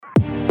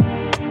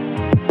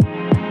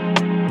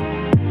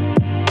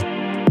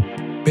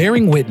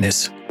Bearing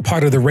Witness,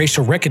 part of the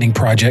Racial Reckoning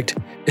Project,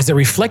 is a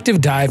reflective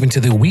dive into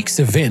the week's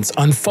events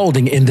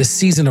unfolding in this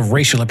season of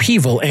racial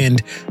upheaval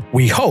and,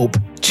 we hope,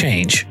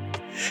 change.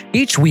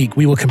 Each week,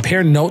 we will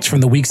compare notes from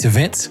the week's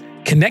events,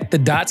 connect the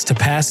dots to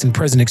past and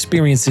present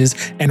experiences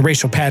and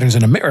racial patterns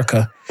in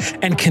America,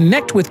 and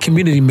connect with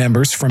community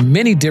members from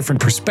many different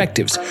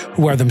perspectives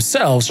who are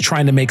themselves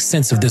trying to make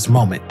sense of this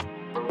moment.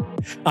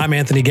 I'm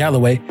Anthony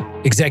Galloway,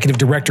 Executive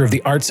Director of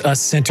the Arts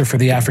Us Center for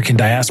the African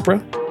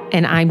Diaspora.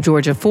 And I'm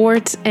Georgia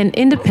Fort, an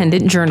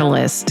independent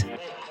journalist.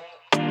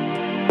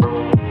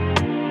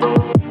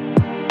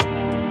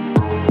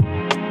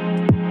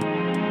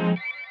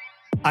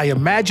 I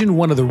imagine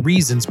one of the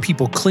reasons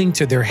people cling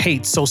to their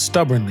hate so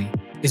stubbornly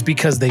is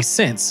because they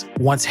sense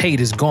once hate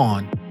is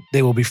gone,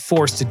 they will be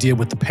forced to deal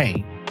with the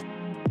pain.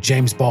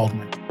 James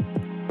Baldwin.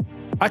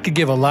 I could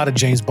give a lot of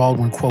James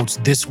Baldwin quotes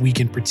this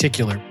week in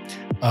particular,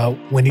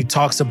 when he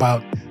talks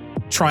about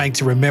trying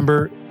to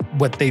remember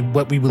what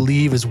we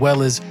believe as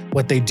well as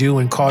what they do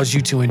and cause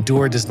you to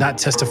endure does not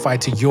testify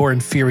to your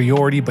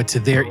inferiority, but to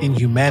their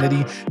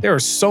inhumanity. There are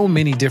so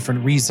many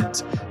different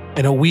reasons.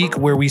 In a week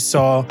where we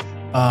saw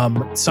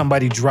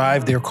somebody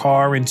drive their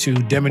car into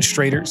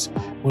demonstrators,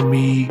 when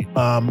we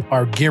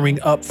are gearing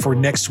up for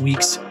next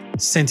week's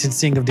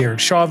sentencing of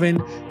Derek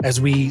Chauvin, as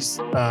we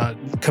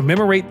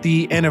commemorate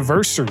the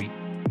anniversary,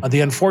 the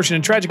unfortunate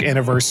and tragic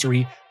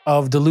anniversary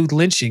of Duluth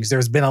lynchings.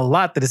 There's been a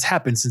lot that has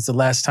happened since the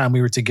last time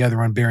we were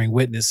together on Bearing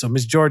Witness. So,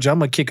 Ms. Georgia, I'm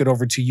going to kick it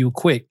over to you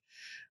quick,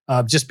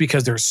 just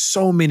because there's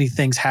so many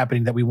things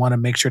happening that we want to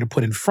make sure to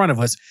put in front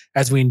of us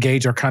as we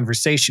engage our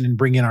conversation and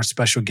bring in our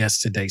special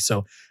guests today.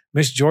 So,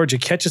 Ms. Georgia,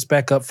 catch us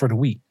back up for the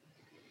week.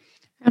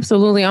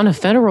 Absolutely. On a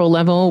federal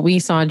level, we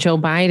saw Joe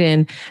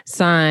Biden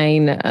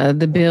sign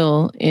the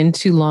bill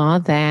into law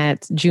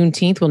that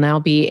Juneteenth will now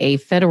be a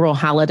federal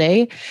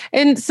holiday,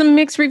 and some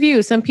mixed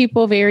reviews. Some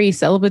people very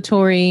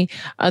celebratory,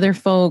 other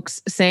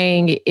folks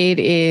saying it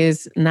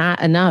is not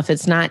enough.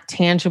 It's not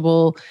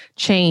tangible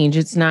change.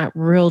 It's not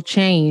real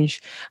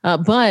change.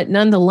 But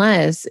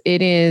nonetheless,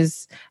 it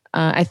is,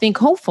 I think,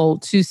 hopeful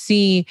to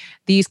see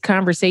these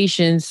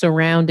conversations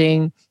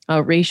surrounding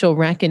racial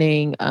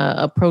reckoning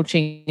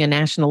approaching a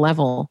national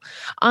level.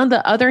 On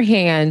the other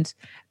hand,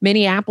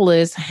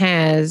 Minneapolis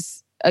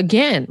has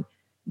again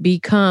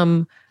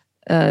become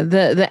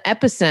the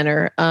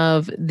epicenter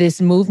of this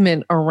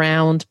movement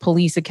around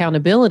police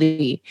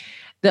accountability.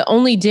 The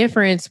only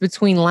difference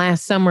between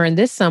last summer and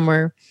this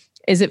summer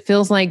is it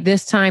feels like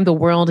this time the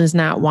world is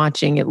not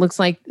watching.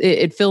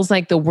 It feels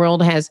like the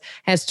world has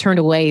turned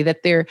away,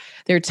 that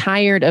they're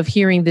tired of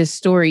hearing this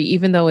story,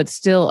 even though it's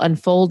still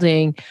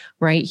unfolding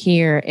right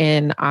here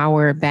in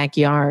our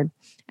backyard.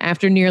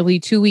 After nearly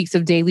 2 weeks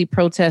of daily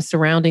protests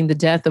surrounding the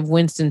death of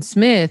Winston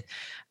Smith,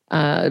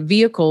 a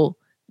vehicle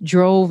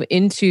drove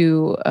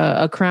into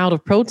a crowd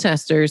of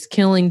protesters,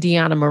 killing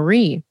Deanna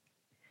Marie.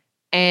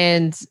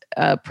 And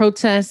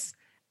protests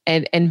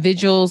and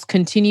vigils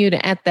continued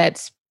at that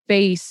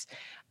space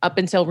up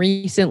until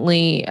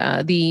recently.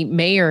 The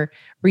mayor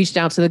reached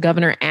out to the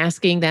governor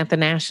asking that the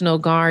National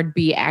Guard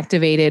be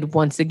activated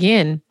once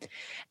again.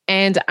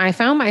 And I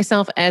found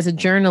myself as a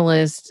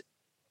journalist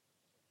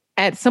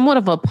at somewhat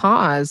of a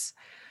pause,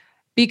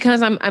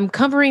 because I'm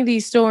covering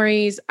these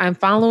stories, I'm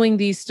following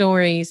these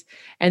stories,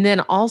 and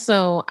then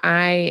also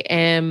I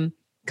am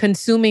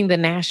consuming the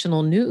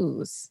national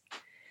news.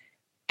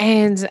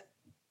 And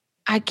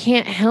I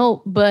can't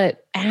help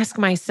but ask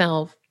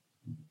myself,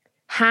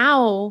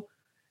 how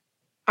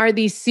are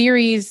these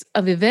series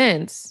of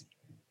events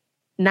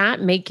not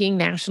making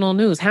national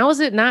news? How is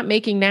it not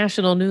making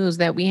national news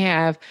that we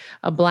have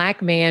a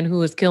Black man who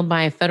was killed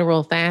by a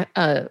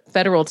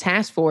federal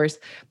task force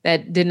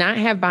that did not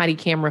have body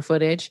camera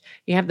footage?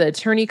 You have the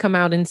attorney come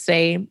out and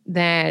say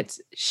that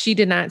she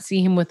did not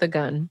see him with a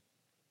gun.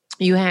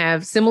 You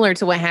have, similar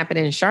to what happened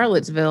in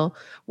Charlottesville,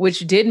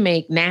 which did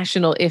make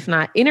national, if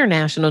not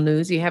international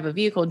news, you have a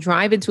vehicle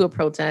drive into a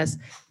protest,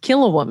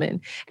 kill a woman.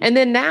 And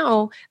then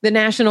now the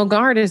National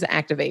Guard is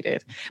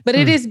activated. But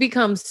it has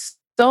become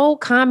so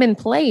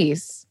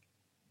commonplace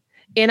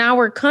in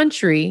our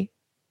country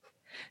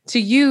to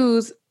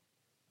use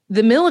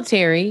the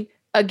military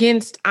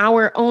against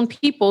our own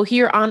people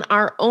here on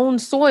our own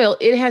soil.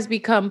 It has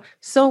become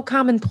so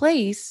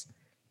commonplace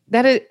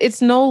that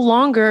it's no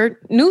longer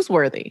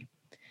newsworthy.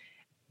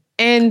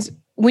 And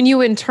when you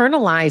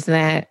internalize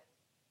that,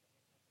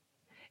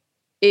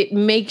 it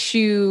makes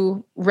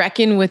you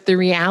reckon with the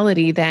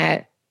reality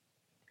that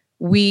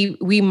we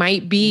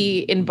might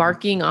be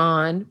embarking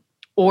on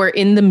or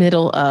in the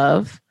middle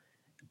of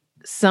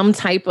some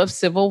type of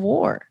civil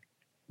war.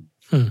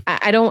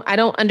 I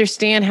don't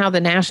understand how the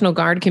National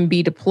Guard can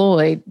be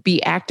deployed,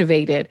 be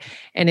activated,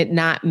 and it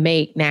not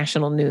make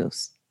national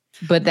news.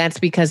 But that's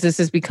because this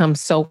has become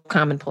so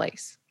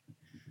commonplace.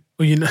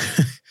 Well,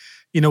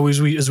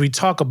 as we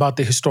talk about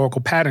the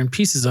historical pattern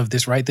pieces of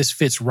this, right, this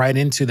fits right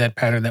into that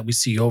pattern that we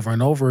see over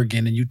and over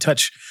again. And you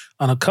touch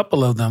on a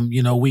couple of them.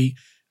 We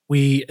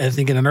I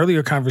think in an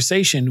earlier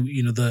conversation,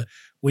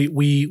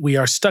 we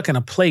are stuck in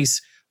a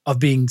place of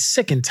being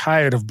sick and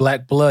tired of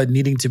Black blood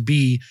needing to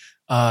be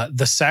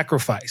the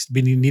sacrifice,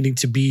 needing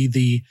to be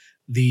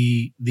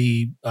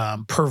the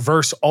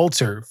perverse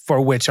altar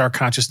for which our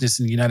consciousness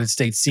in the United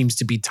States seems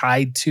to be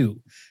tied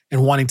to,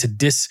 and wanting to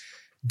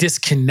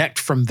disconnect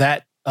from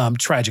that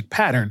tragic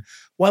pattern,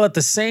 while at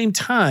the same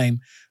time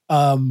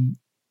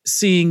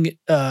seeing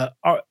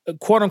our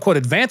quote unquote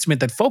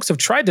advancement that folks have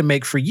tried to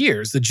make for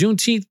years. The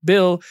Juneteenth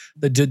bill,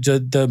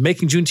 the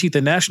making Juneteenth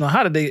a national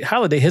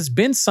holiday has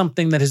been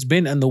something that has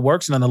been in the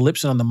works and on the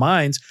lips and on the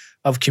minds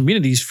of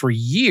communities for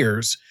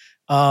years.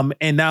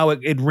 And now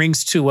it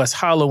rings to us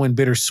hollow and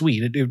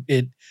bittersweet.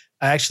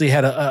 I actually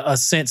had a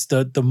sense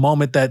the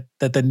moment that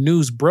the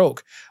news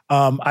broke.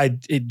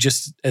 It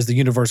just, as the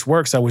universe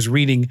works, I was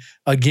reading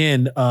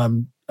again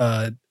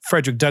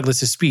Frederick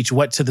Douglass's speech,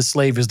 "What to the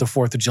slave is the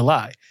 4th of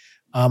July,"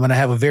 and I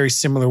have a very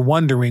similar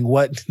wondering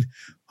what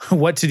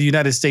to the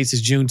United States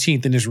is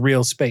Juneteenth in this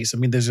real space. I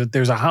mean,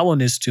 there's a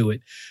hollowness to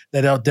it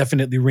that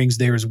definitely rings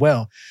there as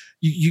well.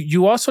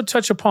 You also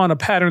touch upon a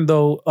pattern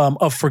though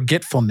of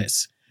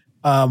forgetfulness.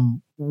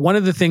 One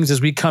of the things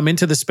as we come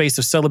into the space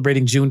of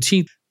celebrating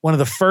Juneteenth, one of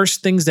the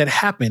first things that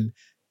happened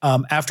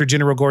after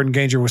General Gordon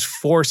Granger was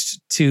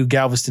forced to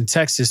Galveston,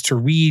 Texas to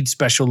read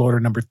Special Order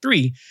Number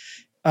 3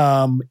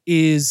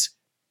 is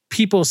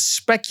people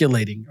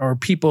speculating or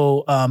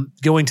people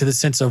going to the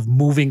sense of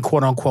moving,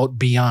 quote unquote,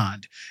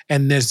 beyond.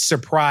 And there's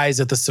surprise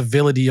at the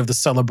civility of the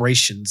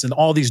celebrations and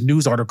all these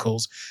news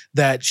articles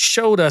that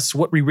showed us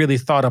what we really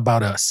thought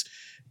about us.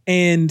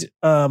 And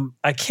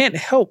I can't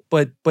help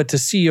but to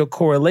see a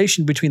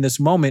correlation between this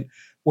moment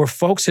where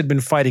folks had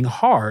been fighting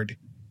hard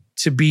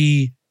to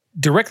be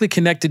directly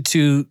connected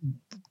to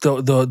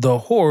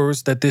the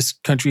horrors that this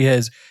country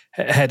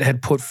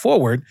had put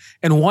forward,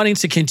 and wanting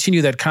to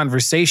continue that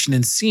conversation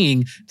and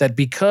seeing that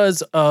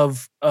because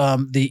of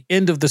the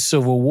end of the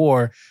Civil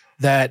War,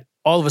 that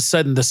all of a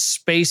sudden the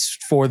space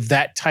for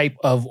that type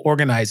of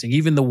organizing,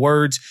 even the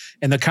words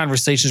and the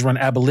conversations around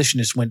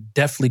abolitionists, went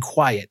deathly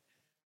quiet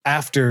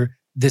after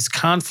this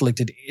conflict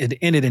it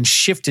ended and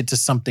shifted to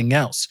something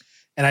else.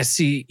 And I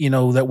see,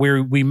 that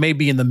we may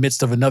be in the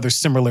midst of another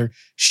similar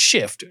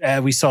shift.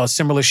 We saw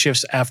similar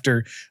shifts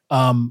after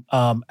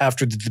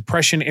the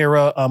Depression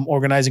era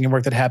organizing and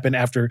work that happened,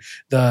 after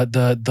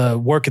the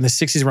work in the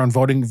 60s around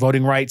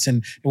voting rights,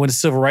 and when the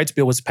Civil Rights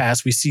Bill was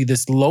passed. We see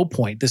this low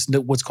point, this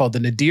what's called the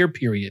nadir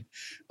period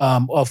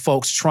of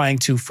folks trying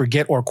to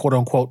forget or quote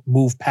unquote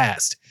move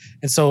past.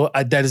 And so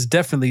that is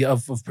definitely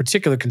of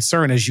particular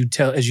concern as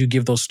you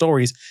give those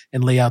stories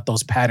and lay out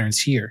those patterns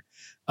here.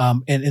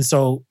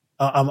 So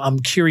I'm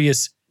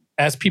curious,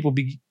 as people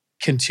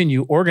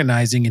continue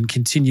organizing and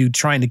continue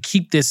trying to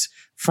keep this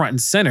front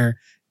and center,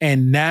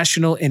 and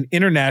national and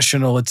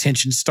international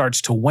attention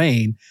starts to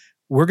wane,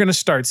 we're going to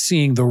start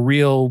seeing the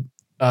real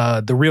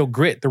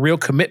grit, the real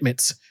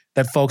commitments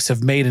that folks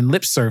have made in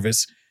lip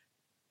service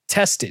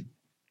tested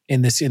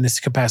in this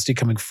capacity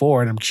coming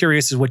forward. I'm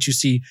curious as what you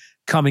see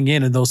coming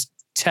in and those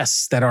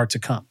tests that are to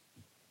come.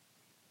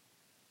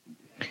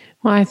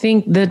 Well, I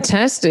think the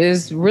test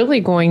is really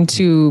going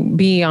to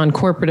be on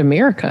corporate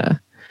America.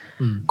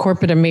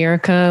 Corporate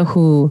America,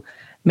 who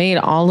made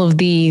all of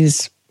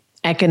these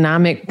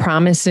economic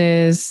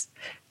promises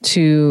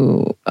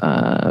to,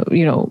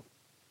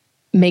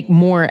 make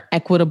more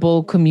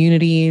equitable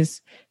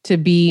communities, to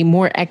be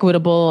more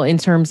equitable in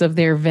terms of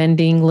their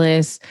vending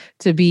lists,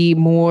 to be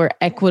more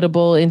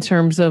equitable in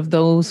terms of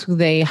those who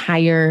they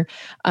hire,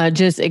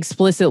 just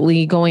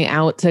explicitly going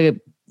out to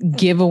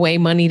give away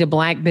money to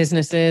Black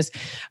businesses.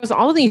 It was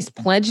all of these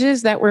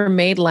pledges that were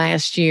made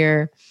last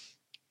year,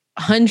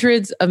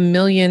 hundreds of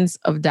millions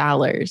of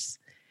dollars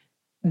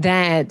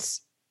that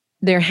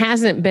there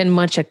hasn't been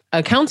much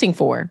accounting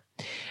for.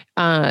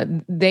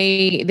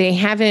 They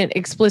haven't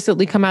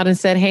explicitly come out and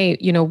said, hey,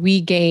 we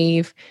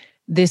gave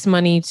this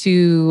money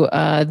to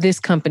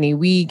this company.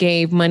 We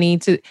gave money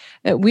to,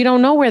 we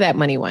don't know where that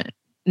money went.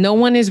 No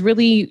one is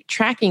really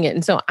tracking it.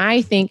 And so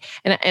I think,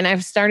 and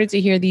I've started to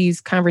hear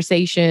these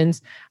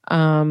conversations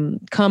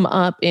come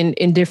up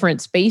in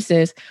different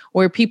spaces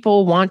where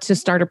people want to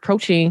start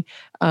approaching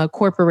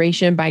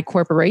corporation by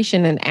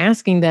corporation and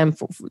asking them,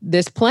 for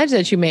this pledge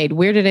that you made,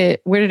 where did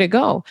it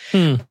go?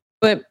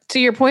 But to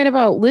your point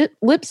about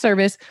lip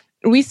service,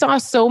 we saw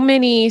so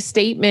many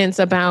statements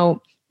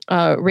about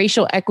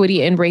racial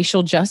equity and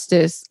racial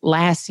justice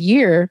last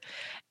year.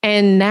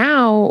 And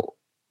now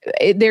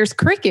there's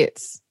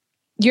crickets.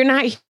 You're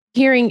not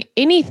hearing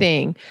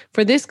anything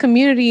for this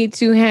community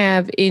to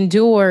have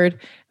endured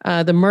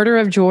the murder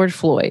of George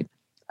Floyd,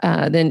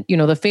 then,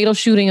 the fatal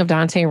shooting of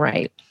Daunte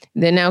Wright.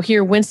 Then now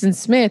here, Winston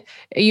Smith,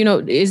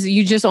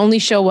 you just only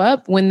show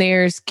up when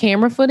there's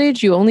camera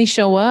footage. You only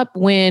show up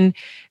when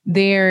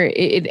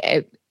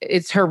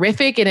it's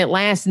horrific and it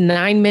lasts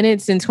 9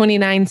 minutes and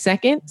 29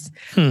 seconds.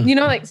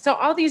 So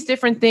all these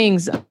different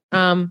things.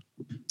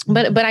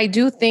 But I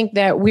do think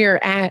that we're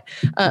at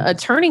a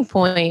turning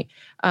point.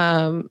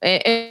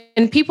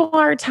 And people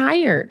are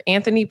tired,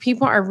 Anthony.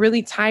 People are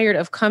really tired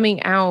of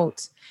coming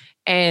out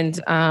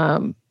and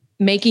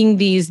making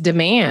these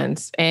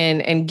demands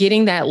and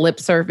getting that lip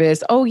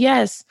service. Oh,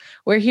 yes,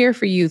 we're here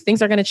for you.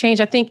 Things are going to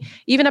change. I think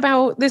even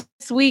about this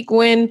week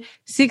when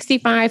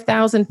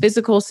 65,000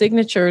 physical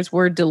signatures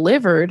were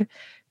delivered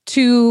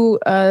to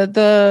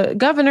the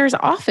governor's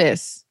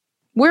office.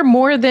 We're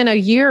more than a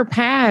year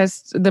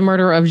past the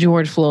murder of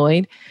George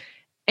Floyd,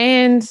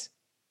 and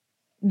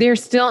there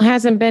still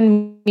hasn't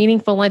been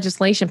meaningful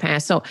legislation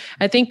passed. So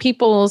I think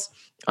people's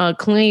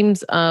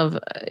claims of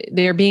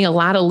there being a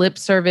lot of lip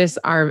service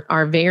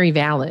are very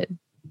valid.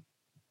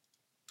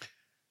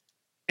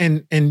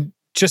 And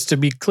just to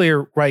be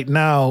clear, right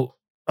now,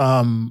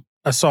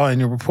 I saw in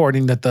your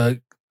reporting that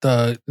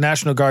the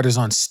National Guard is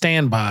on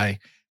standby,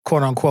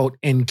 quote unquote,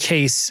 in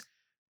case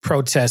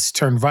protests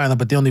turn violent.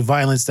 But the only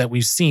violence that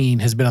we've seen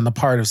has been on the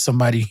part of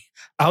somebody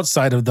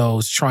outside of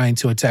those trying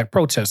to attack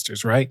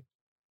protesters, right?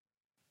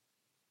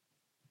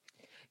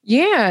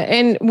 Yeah.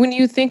 And when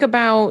you think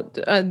about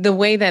the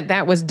way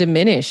that was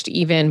diminished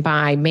even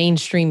by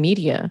mainstream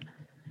media,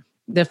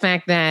 the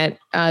fact that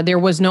there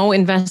was no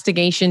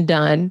investigation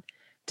done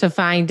to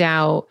find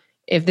out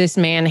if this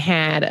man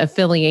had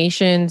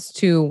affiliations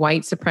to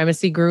white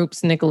supremacy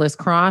groups, Nicholas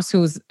Cross,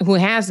 who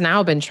has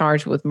now been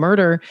charged with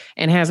murder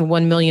and has a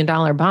 $1 million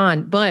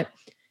bond. But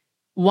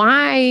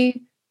why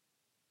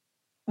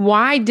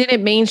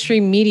didn't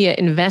mainstream media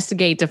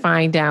investigate to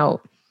find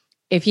out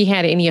if he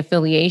had any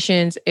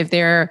affiliations, if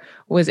there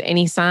was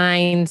any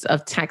signs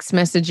of text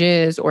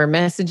messages or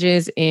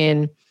messages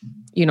in,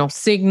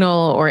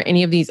 Signal or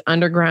any of these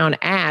underground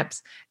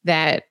apps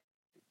that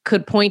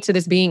could point to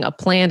this being a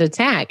planned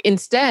attack?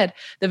 Instead,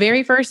 the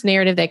very first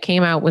narrative that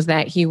came out was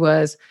that he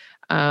was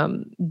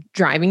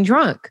driving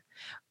drunk,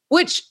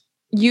 which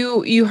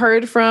you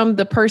heard from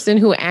the person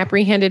who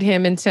apprehended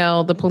him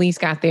until the police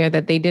got there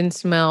that they didn't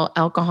smell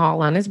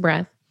alcohol on his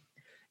breath.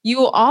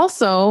 You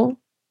also,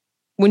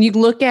 when you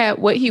look at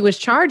what he was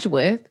charged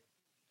with,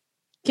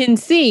 can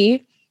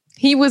see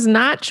he was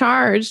not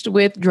charged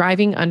with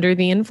driving under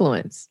the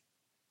influence.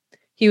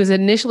 He was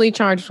initially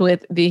charged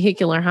with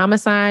vehicular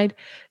homicide,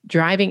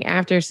 driving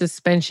after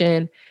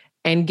suspension,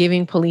 and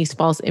giving police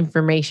false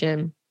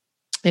information.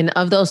 And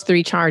of those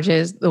three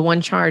charges, the one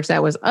charge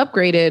that was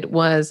upgraded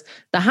was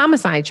the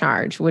homicide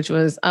charge, which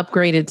was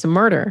upgraded to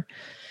murder.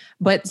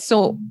 But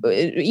so,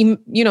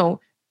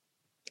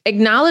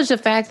 acknowledge the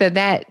fact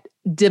that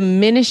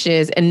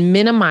diminishes and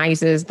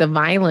minimizes the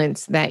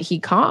violence that he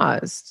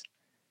caused.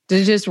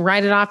 To just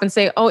write it off and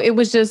say, oh, it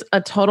was just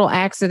a total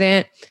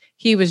accident.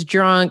 He was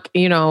drunk,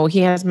 he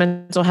has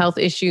mental health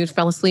issues,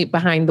 fell asleep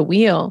behind the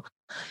wheel.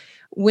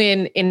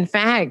 When in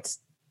fact,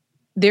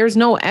 there's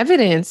no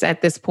evidence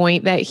at this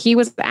point that he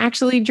was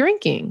actually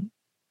drinking.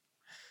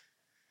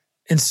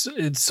 And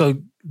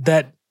so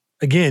that,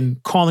 again,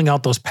 calling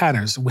out those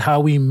patterns, how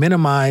we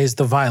minimize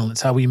the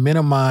violence, how we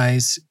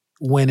minimize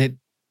when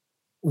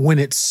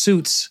it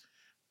suits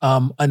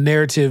a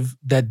narrative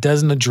that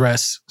doesn't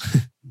address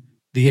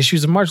the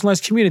issues of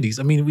marginalized communities.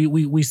 I mean,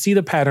 we see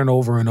the pattern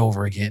over and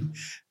over again.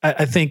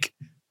 I think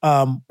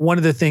one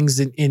of the things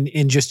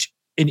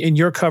in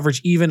your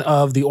coverage, even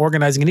of the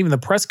organizing and even the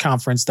press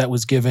conference that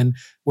was given,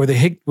 where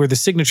the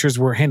signatures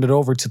were handed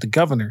over to the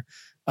governor,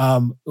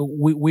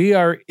 we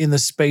are in the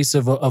space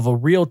of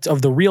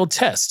the real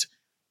test.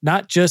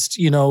 Not just,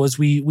 as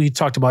we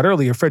talked about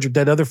earlier,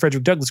 that other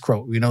Frederick Douglass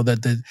quote,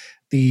 that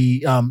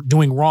the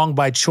doing wrong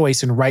by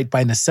choice and right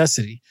by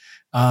necessity.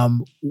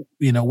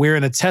 We're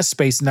in a test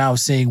space now,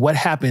 seeing what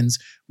happens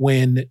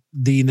when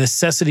the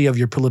necessity of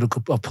your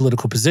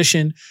political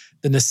position,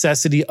 the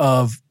necessity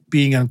of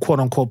being on quote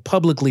unquote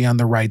publicly on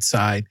the right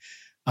side.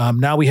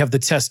 Now we have the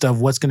test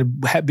of what's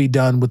going to be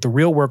done with the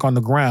real work on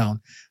the ground.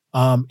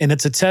 And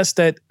it's a test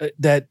that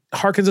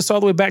harkens us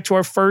all the way back to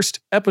our first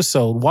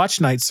episode,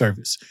 Watch Night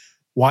Service.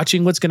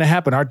 Watching what's going to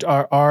happen,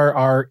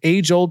 our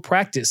age-old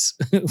practice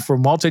for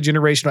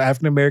multi-generational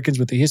African Americans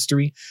with a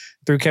history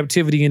through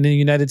captivity in the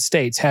United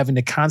States, having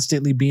to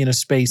constantly be in a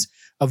space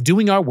of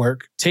doing our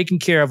work, taking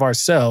care of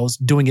ourselves,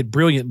 doing it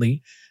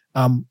brilliantly,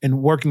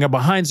 and working our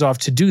behinds off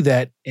to do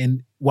that,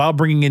 and while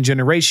bringing in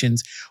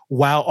generations,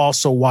 while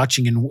also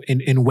watching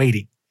and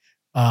waiting,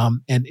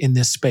 and in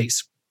this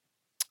space.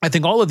 I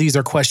think all of these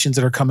are questions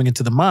that are coming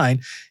into the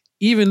mind,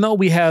 even though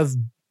we have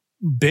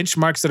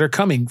benchmarks that are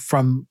coming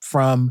from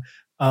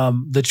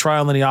the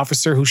trial and the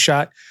officer who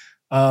shot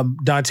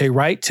Daunte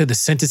Wright, to the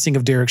sentencing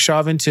of Derek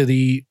Chauvin, to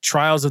the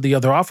trials of the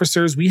other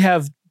officers. We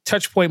have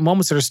touch point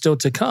moments that are still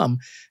to come.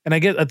 And I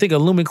think a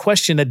looming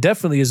question that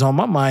definitely is on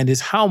my mind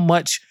is how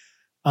much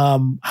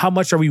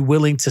are we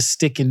willing to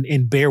stick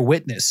and bear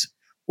witness?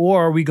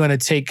 Or are we going to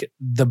take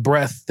the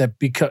breath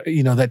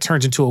that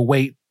turns into a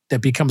weight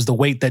that becomes the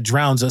weight that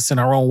drowns us in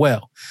our own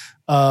well?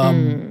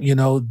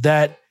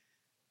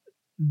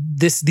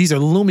 These are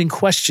looming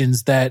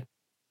questions that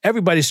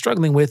everybody's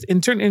struggling with,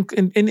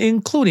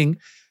 including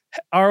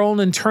our own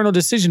internal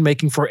decision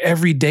making for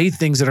everyday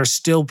things that are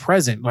still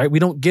present. Right? We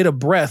don't get a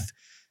breath,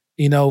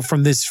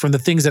 from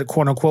the things that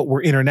quote unquote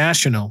were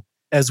international.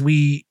 As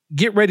we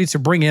get ready to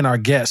bring in our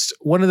guests,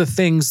 one of the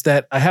things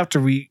that I have to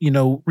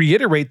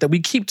reiterate that we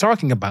keep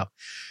talking about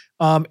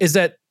is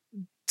that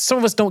some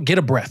of us don't get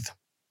a breath,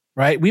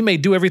 right? We may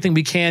do everything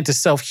we can to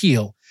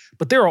self-heal,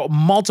 but there are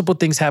multiple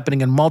things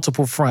happening in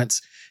multiple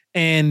fronts.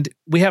 And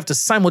we have to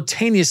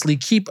simultaneously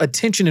keep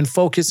attention and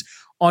focus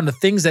on the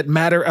things that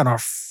matter on our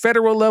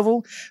federal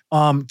level,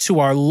 to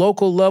our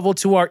local level,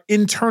 to our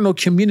internal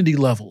community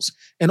levels.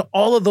 And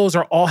all of those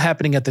are all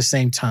happening at the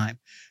same time.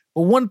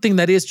 But one thing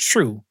that is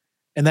true,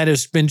 and that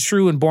has been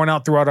true and borne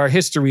out throughout our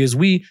history, is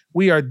we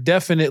are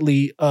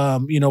definitely,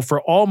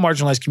 for all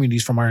marginalized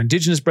communities, from our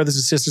indigenous brothers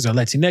and sisters, our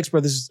Latinx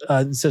brothers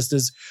and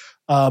sisters,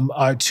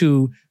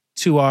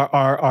 to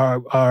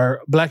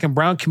our Black and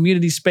brown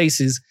community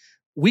spaces,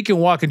 we can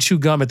walk and chew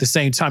gum at the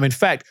same time. In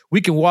fact,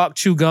 we can walk,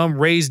 chew gum,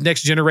 raise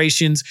next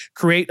generations,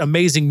 create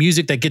amazing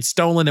music that gets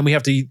stolen, and we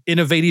have to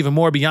innovate even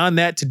more beyond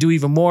that to do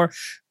even more.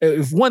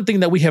 If one thing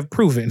that we have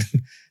proven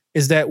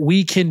is that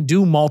we can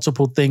do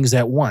multiple things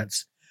at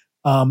once.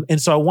 And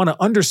so I want to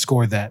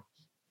underscore that.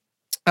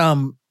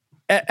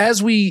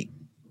 As we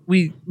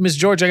Ms.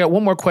 George, I got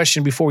one more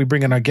question before we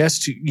bring in our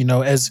guests.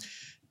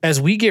 As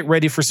we get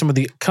ready for some of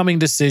the coming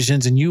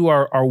decisions, and you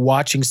are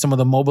watching some of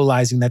the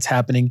mobilizing that's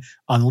happening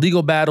on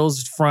legal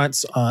battles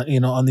fronts,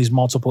 on these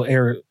multiple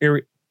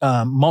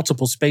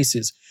multiple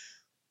spaces,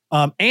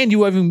 and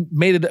you even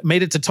made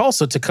it to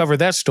Tulsa to cover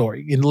that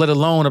story, and let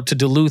alone up to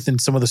Duluth and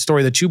some of the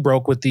story that you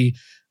broke with the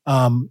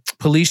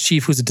police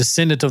chief who's a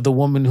descendant of the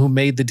woman who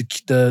made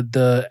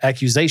the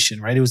accusation,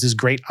 right? It was his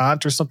great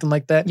aunt or something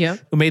like that,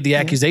 who made the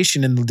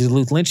accusation in the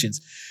Duluth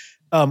lynchings.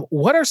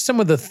 What are some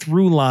of the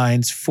through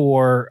lines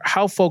for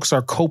how folks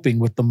are coping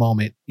with the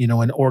moment,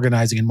 and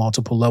organizing in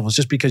multiple levels,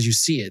 just because you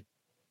see it?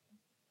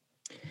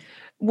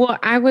 Well,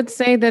 I would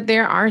say that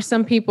there are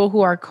some people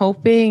who are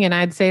coping, and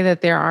I'd say that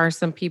there are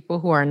some people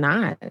who are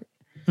not.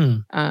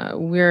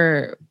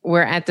 We're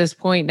at this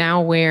point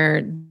now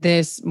where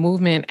this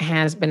movement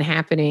has been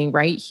happening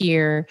right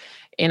here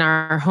in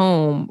our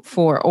home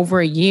for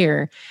over a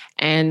year.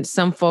 And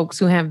some folks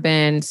who have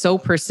been so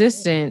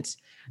persistent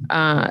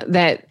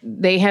that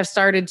they have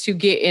started to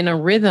get in a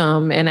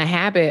rhythm and a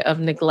habit of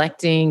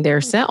neglecting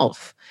their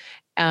self.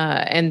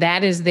 And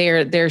that is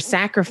their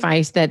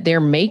sacrifice that they're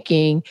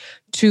making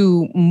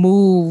to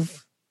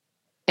move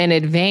and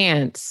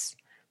advance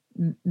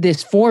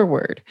this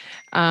forward.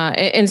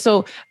 And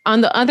so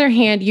on the other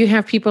hand, you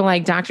have people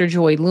like Dr.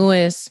 Joy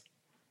Lewis,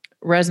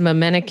 Resmaa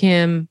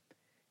Menakem,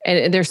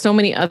 and there's so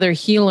many other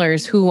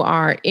healers who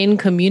are in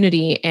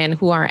community and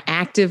who are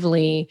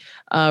actively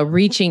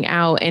reaching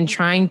out and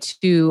trying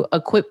to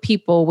equip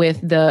people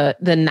with the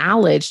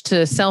knowledge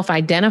to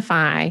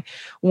self-identify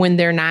when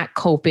they're not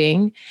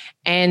coping,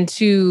 and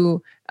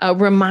to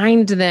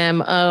remind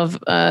them of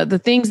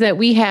the things that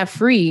we have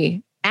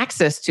free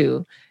access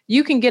to.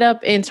 You can get up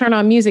and turn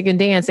on music and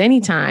dance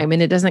anytime, and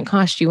it doesn't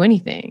cost you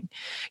anything.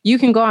 You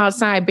can go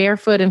outside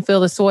barefoot and feel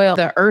the soil,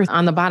 the earth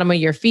on the bottom of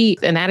your feet,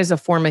 and that is a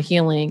form of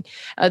healing.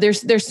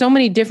 There's so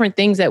many different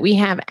things that we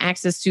have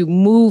access to: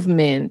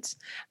 movement,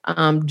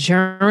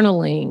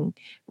 journaling,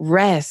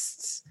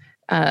 rest,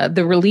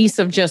 the release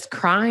of just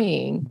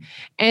crying,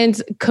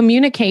 and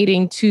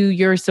communicating to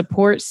your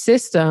support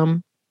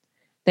system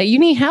that you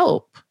need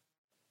help.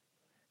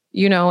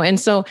 And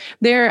so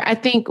I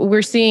think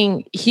we're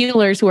seeing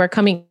healers who are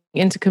coming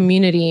into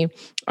community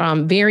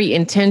very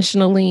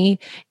intentionally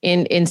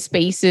in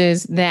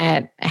spaces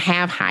that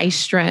have high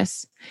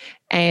stress,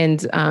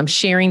 and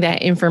sharing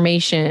that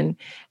information.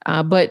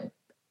 But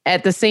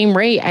at the same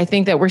rate, I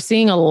think that we're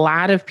seeing a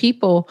lot of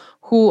people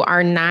who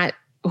are not.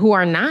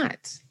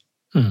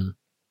 I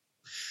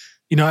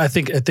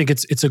think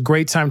it's a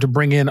great time to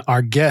bring in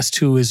our guest,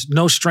 who is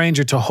no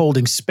stranger to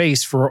holding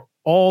space for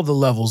all the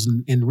levels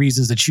and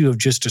reasons that you have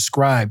just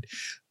described.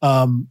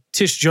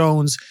 Tish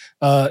Jones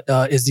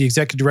is the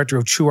executive director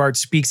of True Art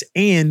Speaks,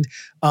 and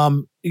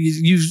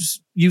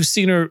you've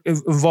seen her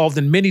involved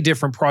in many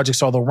different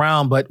projects all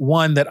around, but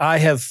one that I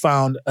have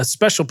found a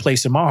special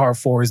place in my heart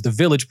for is the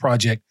Village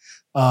Project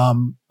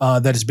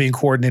that is being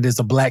coordinated as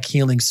a Black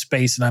healing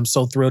space, and I'm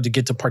so thrilled to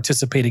get to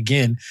participate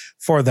again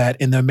for that,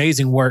 and the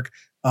amazing work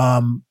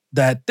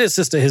that this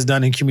sister has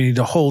done in community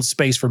to hold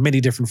space for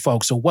many different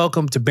folks. So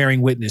welcome to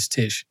Bearing Witness,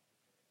 Tish.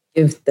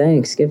 Give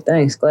thanks.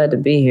 Glad to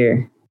be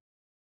here.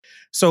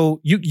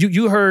 So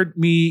you heard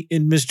me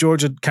and Miss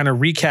Georgia kind of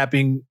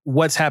recapping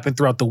what's happened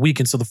throughout the week.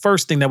 And so the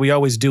first thing that we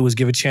always do is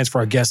give a chance for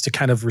our guests to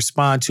kind of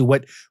respond to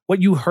what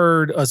you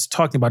heard us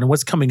talking about and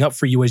what's coming up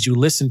for you as you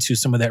listen to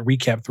some of that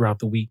recap throughout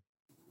the week.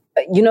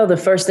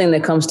 The first thing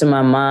that comes to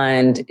my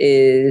mind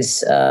is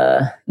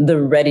the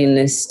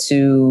readiness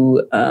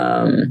to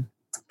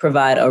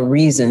provide a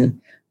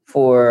reason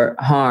for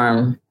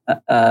harm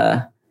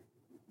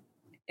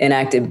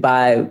enacted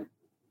by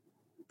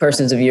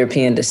persons of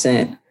European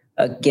descent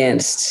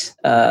against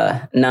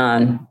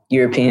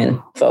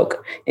non-European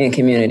folk in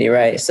community,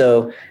 right?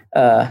 So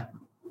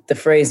the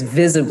phrase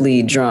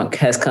visibly drunk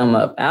has come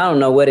up. I don't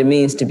know what it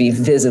means to be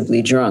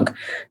visibly drunk.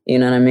 You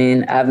know what I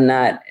mean? I've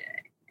not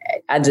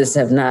I just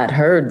have not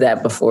heard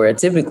that before.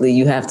 Typically,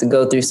 you have to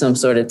go through some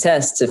sort of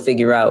test to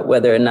figure out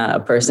whether or not a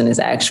person is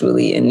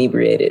actually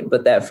inebriated.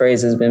 But that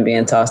phrase has been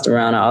being tossed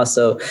around. I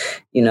also,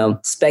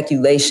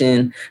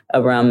 speculation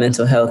around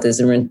mental health is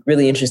a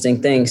really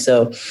interesting thing.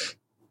 So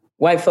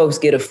white folks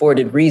get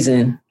afforded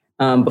reason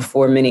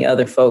before many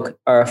other folk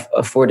are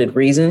afforded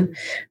reason,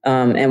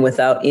 and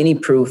without any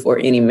proof or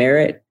any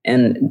merit.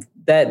 And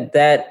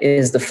that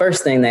is the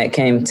first thing that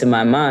came to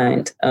my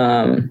mind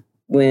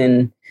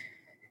when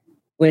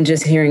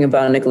just hearing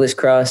about Nicholas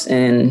Cross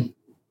and,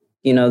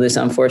 this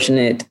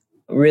unfortunate,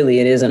 really,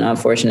 it is an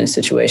unfortunate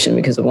situation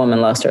because a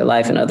woman lost her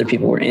life and other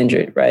people were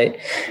injured, right?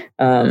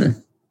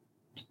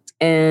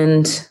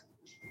 And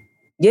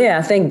yeah,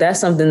 I think that's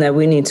something that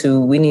we need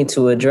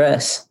to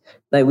address.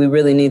 Like, we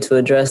really need to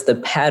address the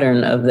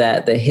pattern of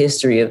that, the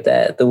history of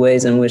that, the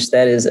ways in which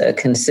that is a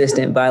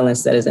consistent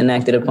violence that is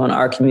enacted upon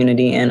our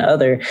community and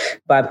other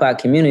BIPOC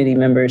community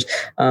members,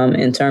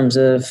 in terms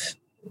of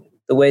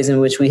the ways in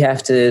which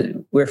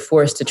we're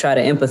forced to try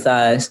to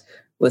empathize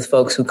with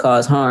folks who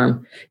cause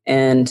harm.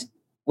 And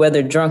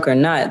whether drunk or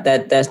not,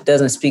 that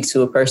doesn't speak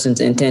to a person's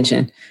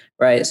intention,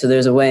 right? So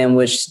there's a way in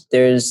which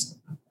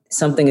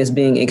something is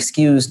being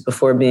excused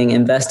before being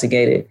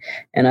investigated.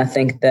 And I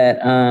think that,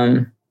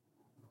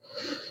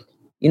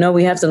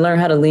 we have to learn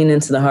how to lean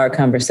into the hard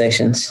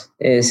conversations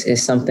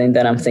is something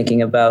that I'm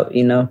thinking about,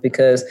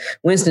 because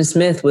Winston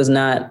Smith was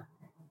not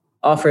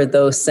offered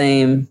those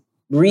same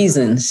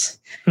reasons,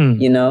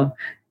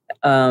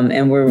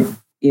 and we're,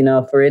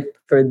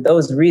 for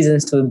those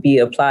reasons to be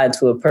applied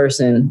to a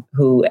person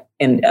who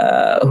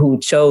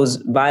chose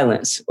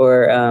violence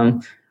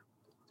or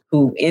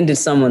who ended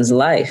someone's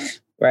life,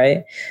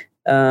 right?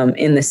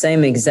 In the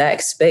same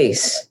exact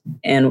space.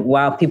 And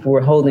while people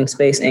were holding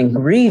space and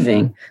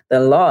grieving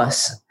the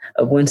loss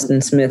of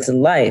Winston Smith's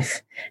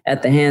life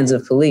at the hands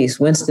of police,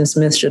 Winston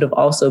Smith should have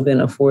also been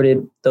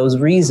afforded those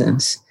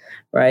reasons,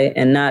 right?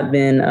 And not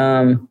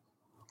been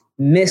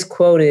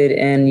misquoted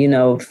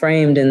and,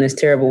 framed in this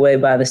terrible way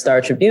by the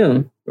Star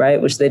Tribune,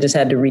 right? Which they just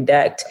had to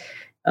redact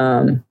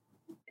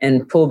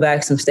and pull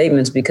back some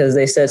statements because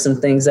they said some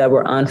things that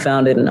were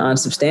unfounded and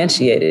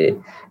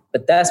unsubstantiated.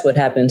 But that's what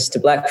happens to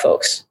Black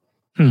folks.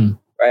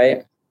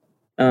 Right.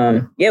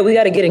 We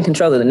got to get in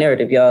control of the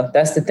narrative, y'all.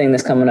 That's the thing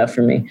that's coming up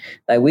for me.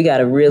 Like, we got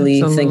to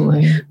really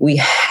think we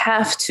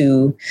have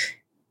to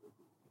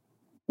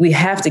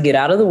get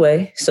out of the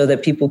way so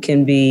that people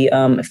can be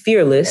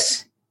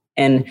fearless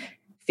and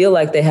feel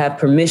like they have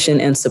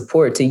permission and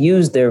support to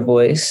use their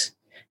voice.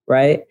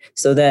 Right.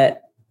 So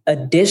that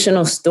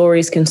additional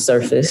stories can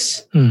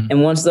surface.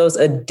 And once those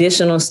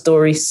additional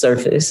stories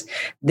surface,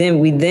 then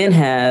we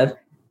have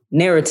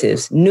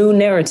narratives, new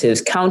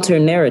narratives, counter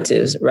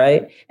narratives,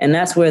 right? And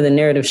that's where the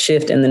narrative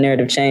shift and the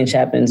narrative change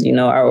happens.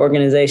 Our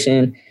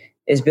organization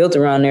is built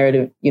around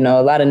narrative,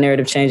 a lot of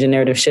narrative change and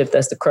narrative shift.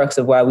 That's the crux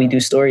of why we do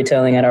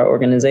storytelling at our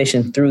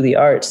organization through the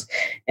arts.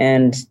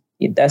 And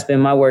that's been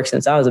my work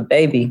since I was a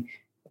baby,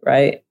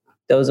 right?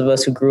 Those of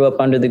us who grew up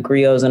under the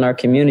griots in our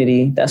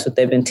community, that's what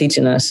they've been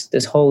teaching us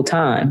this whole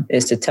time,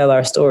 is to tell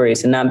our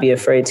stories and not be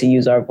afraid to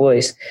use our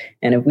voice.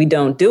 And if we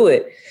don't do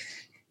it,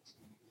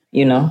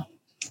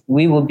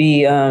 we will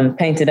be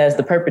painted as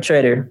the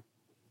perpetrator.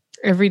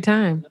 Every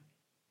time.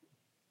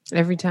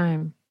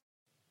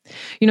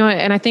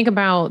 And I think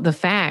about the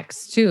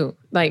facts too,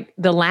 like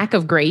the lack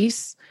of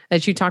grace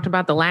that you talked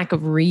about, the lack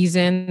of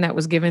reason that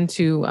was given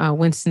to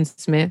Winston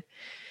Smith.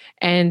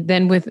 And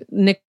then with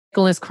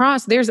Nicholas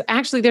Cross,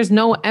 there's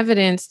no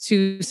evidence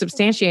to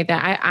substantiate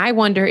that. I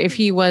wonder if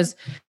he was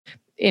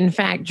in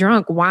fact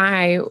drunk.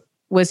 Why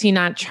was he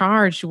not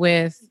charged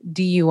with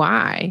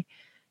DUI?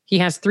 He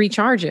has 3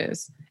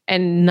 charges.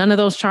 And none of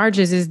those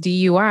charges is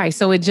DUI.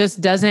 So it just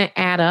doesn't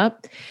add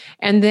up.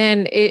 And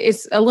then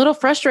it's a little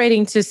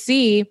frustrating to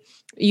see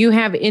you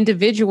have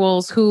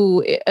individuals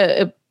who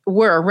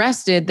were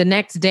arrested the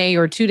next day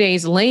or 2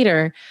 days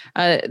later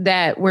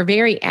that were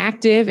very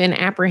active in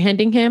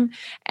apprehending him.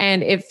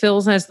 And it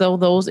feels as though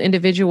those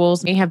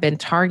individuals may have been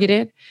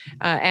targeted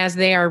as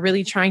they are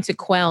really trying to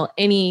quell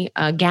any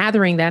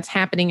gathering that's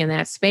happening in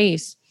that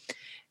space.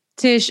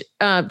 Tish,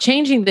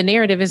 changing the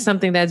narrative is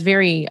something that's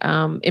very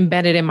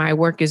embedded in my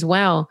work as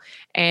well.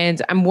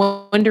 And I'm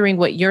wondering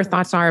what your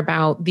thoughts are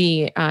about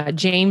the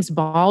James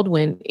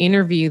Baldwin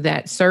interview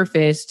that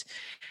surfaced.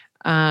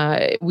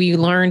 We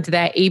learned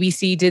that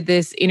ABC did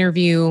this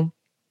interview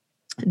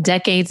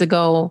decades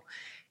ago.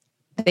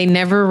 They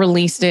never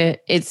released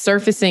it. It's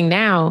surfacing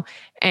now.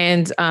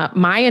 And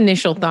my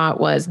initial thought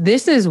was,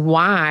 this is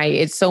why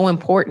it's so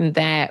important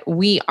that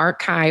we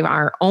archive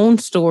our own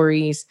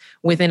stories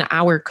within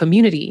our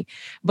community.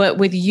 But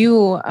with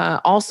you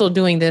also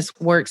doing this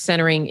work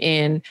centering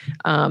in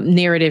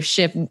narrative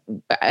shift,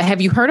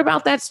 have you heard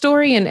about that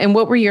story? And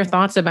what were your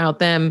thoughts about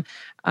them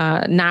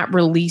not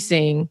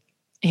releasing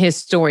his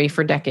story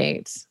for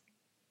decades?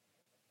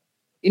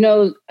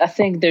 I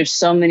think there's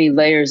so many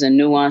layers and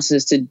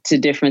nuances to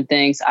different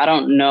things. I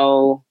don't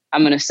know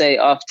I'm going to say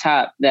off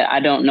top that I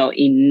don't know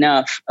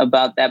enough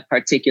about that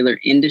particular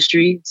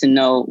industry to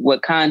know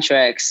what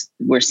contracts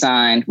were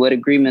signed, what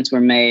agreements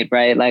were made,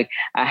 right? Like,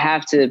 I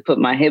have to put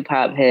my hip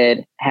hop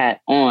head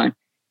hat on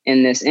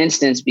in this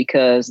instance,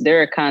 because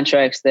there are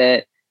contracts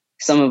that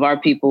some of our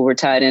people were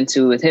tied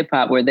into with hip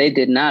hop where they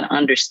did not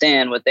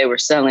understand what they were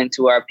selling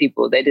to our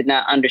people. They did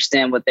not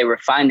understand what they were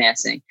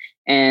financing,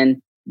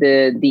 and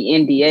the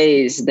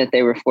NDAs that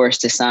they were forced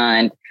to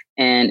sign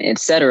and et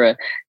cetera,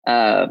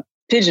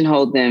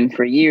 pigeonholed them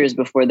for years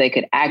before they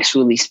could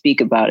actually speak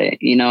about it,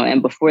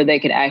 and before they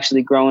could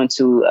actually grow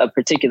into a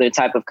particular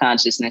type of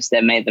consciousness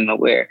that made them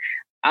aware.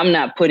 I'm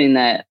not putting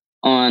that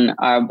on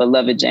our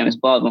beloved James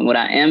Baldwin. What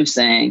I am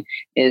saying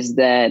is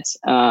that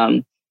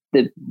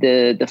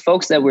the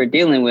folks that we're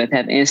dealing with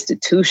have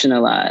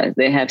institutionalized,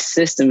 they have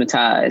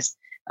systematized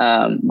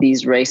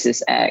these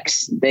racist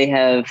acts. They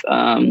have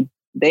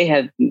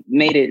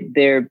made it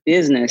their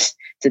business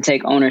to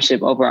take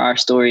ownership over our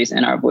stories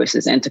and our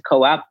voices, and to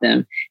co-opt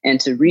them and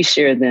to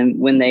reshare them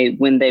when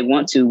they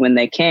want to, when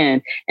they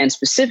can. And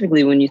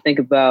specifically when you think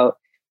about,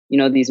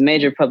 these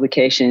major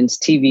publications,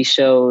 TV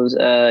shows,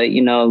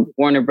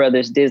 Warner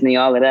Brothers, Disney,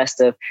 all of that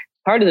stuff,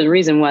 part of the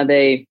reason why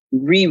they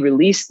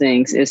re-release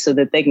things is so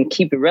that they can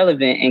keep it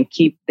relevant and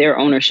keep their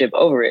ownership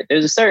over it.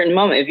 There's a certain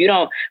moment, if you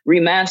don't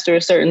remaster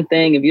a certain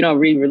thing, if you don't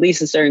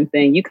re-release a certain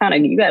thing, you got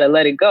to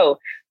let it go.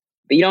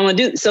 But you don't want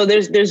to do so.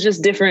 There's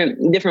just different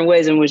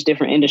ways in which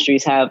different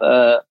industries have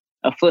a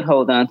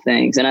foothold on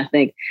things. And I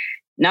think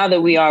now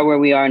that we are where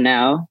we are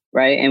now,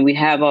 right, and we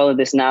have all of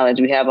this knowledge,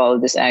 we have all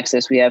of this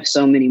access, we have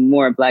so many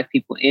more Black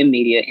people in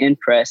media, in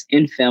press,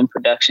 in film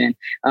production,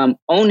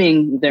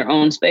 owning their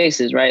own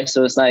spaces, right?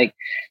 So it's like,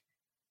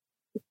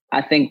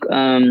 I think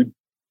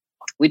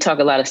we talk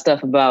a lot of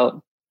stuff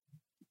about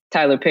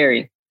Tyler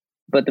Perry,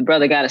 but the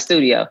brother got a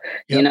studio,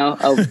 Yep.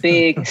 A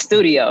big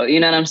studio, you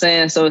know what I'm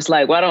saying? So it's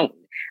like,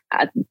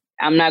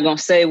 I'm not going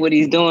to say what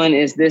he's doing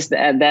is this,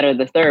 that, or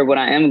the third. What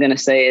I am going to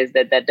say is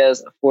that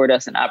does afford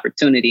us an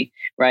opportunity,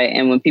 right?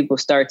 And when people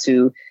start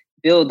to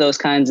build those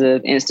kinds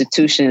of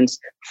institutions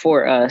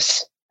for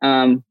us,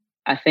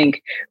 I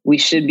think we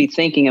should be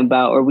thinking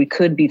about, or we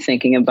could be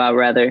thinking about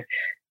rather,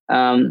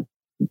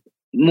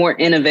 more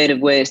innovative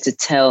ways to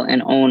tell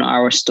and own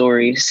our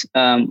stories,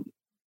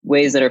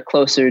 ways that are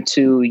closer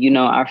to,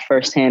 our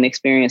firsthand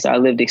experience, our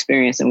lived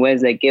experience, and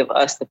ways that give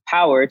us the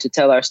power to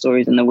tell our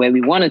stories in the way we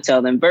want to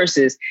tell them,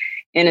 versus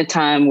in a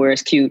time where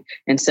it's cute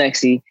and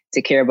sexy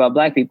to care about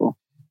Black people.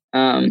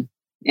 And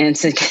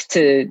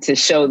to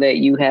show that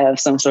you have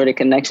some sort of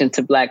connection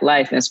to Black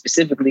life, and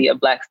specifically a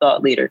Black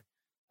thought leader,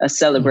 a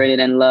celebrated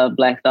and loved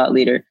Black thought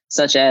leader,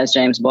 such as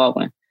James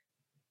Baldwin.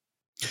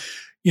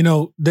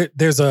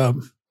 There's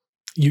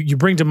you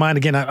bring to mind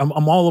again.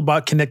 I'm all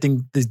about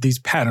connecting these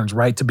patterns,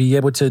 right? To be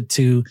able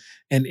to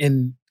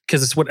and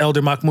because it's what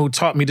Elder Mahmoud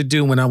taught me to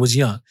do when I was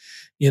young,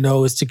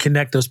 is to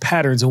connect those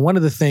patterns. And one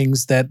of the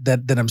things that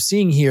I'm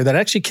seeing here that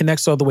actually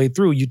connects all the way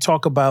through, you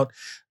talk about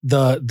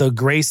the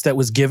grace that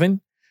was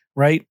given,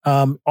 right?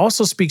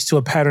 Also speaks to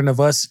a pattern of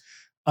us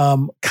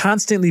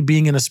constantly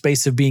being in a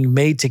space of being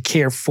made to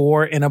care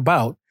for and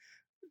about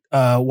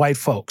white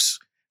folks.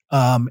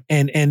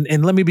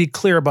 And let me be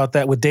clear about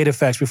that with data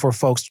facts before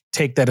folks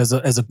take that as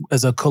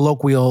a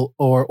colloquial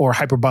or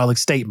hyperbolic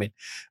statement.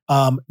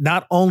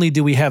 Not only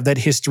do we have that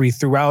history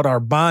throughout our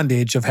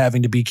bondage of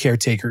having to be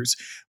caretakers,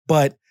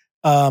 but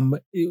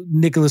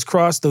Nicholas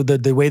Cross,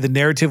 the way the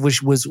narrative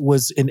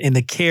was in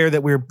the care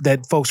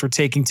that folks were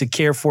taking to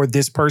care for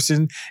this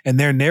person and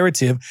their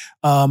narrative,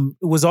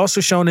 was also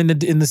shown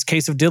in this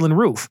case of Dylann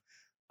Roof.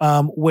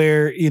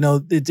 Where,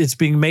 it's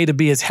being made to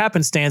be as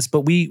happenstance,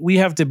 but we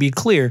have to be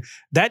clear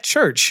that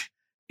church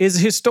is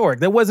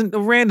historic. That wasn't a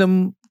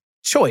random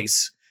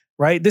choice,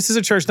 right? This is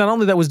a church not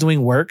only that was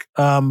doing work.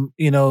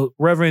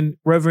 Reverend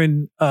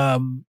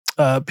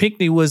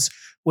Pinckney was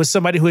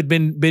somebody who had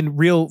been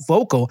real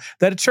vocal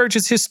that a church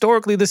is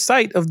historically the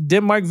site of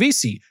Denmark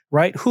Vesey,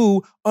 right?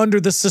 Who under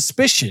the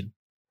suspicion,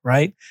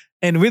 right?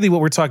 And really what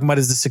we're talking about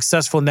is the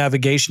successful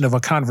navigation of a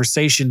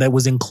conversation that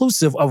was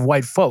inclusive of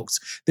white folks.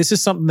 This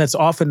is something that's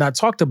often not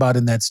talked about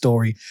in that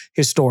story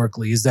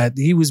historically, is that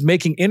he was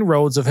making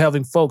inroads of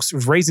having folks,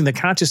 raising the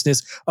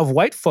consciousness of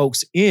white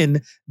folks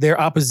in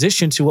their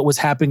opposition to what was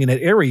happening in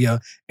that area.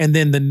 And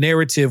then the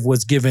narrative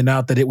was given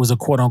out that it was a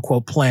quote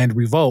unquote planned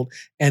revolt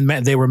and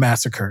they were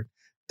massacred.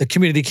 The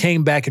community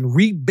came back and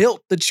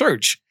rebuilt the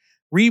church,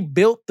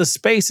 rebuilt the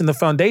space and the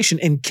foundation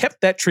and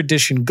kept that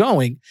tradition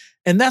going.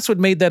 And that's what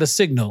made that a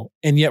signal.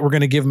 And yet we're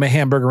going to give him a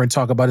hamburger and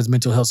talk about his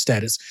mental health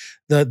status.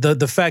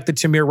 The fact that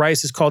Tamir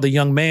Rice is called a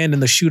young man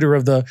and the shooter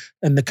in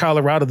the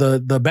Colorado,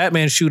 the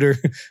Batman shooter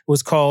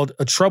was called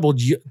a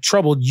troubled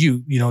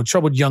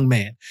young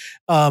man.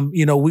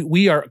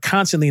 We are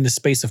constantly in the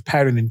space of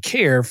pattern and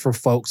care for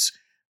folks.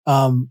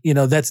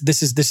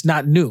 This is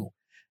not new.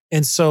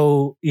 And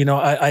so,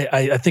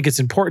 I think it's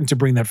important to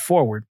bring that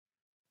forward.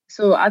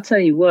 So I'll tell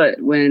you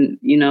what, when,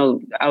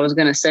 I was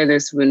going to say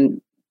this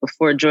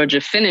before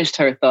Georgia finished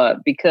her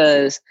thought,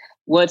 because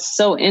what's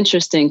so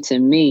interesting to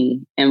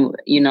me, and,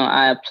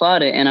 I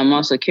applaud it, and I'm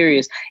also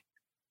curious,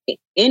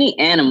 any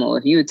animal,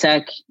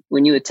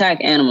 when you attack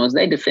animals,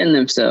 they defend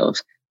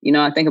themselves.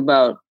 I think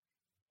about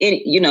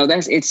it,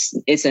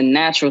 it's a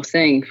natural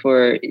thing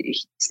for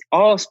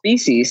all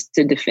species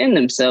to defend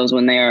themselves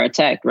when they are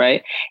attacked,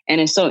 right?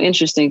 And it's so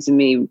interesting to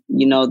me,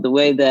 the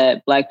way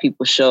that Black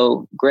people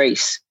show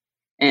grace,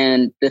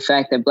 and the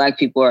fact that Black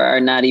people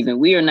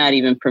we are not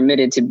even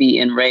permitted to be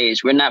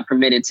enraged. We're not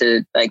permitted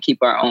to keep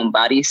our own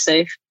bodies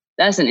safe.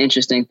 That's an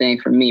interesting thing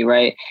for me,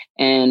 right?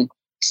 And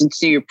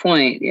to your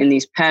point, in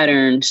these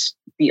patterns,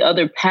 the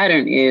other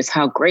pattern is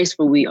how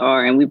graceful we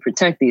are and we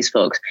protect these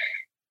folks.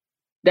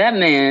 That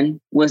man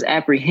was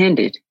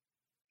apprehended.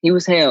 He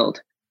was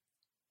held.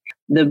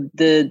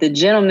 The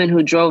gentleman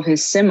who drove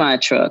his semi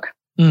truck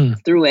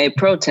through a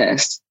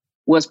protest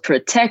was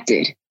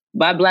protected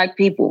by Black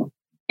people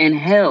and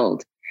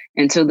held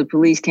until the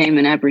police came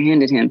and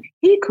apprehended him.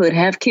 He could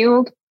have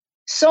killed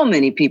so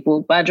many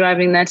people by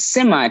driving that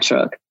semi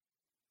truck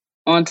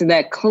onto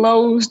that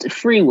closed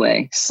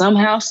freeway,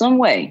 somehow, some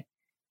way,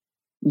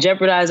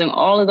 jeopardizing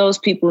all of those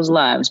people's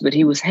lives. But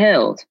he was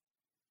held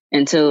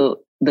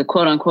until the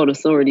quote unquote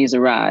authorities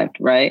arrived,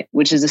 right?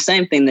 Which is the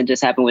same thing that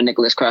just happened with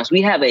Nicholas Cross.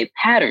 We have a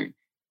pattern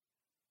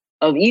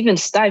of even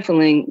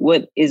stifling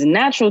what is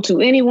natural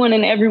to anyone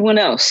and everyone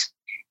else.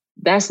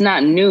 That's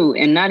not new,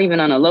 and not even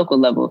on a local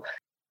level.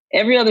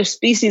 Every other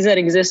species that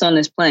exists on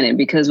this planet,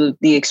 because with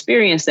the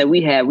experience that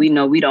we have, we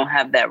know we don't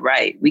have that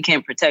right. We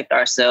can't protect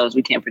ourselves.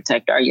 We can't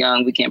protect our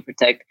young. We can't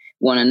protect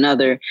one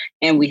another.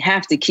 And we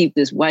have to keep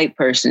this white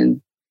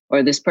person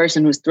or this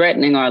person who's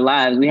threatening our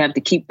lives. We have to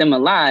keep them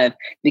alive,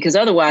 because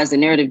otherwise the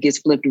narrative gets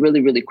flipped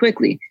really, really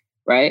quickly,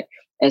 right?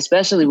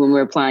 Especially when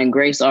we're applying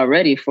grace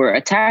already for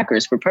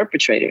attackers, for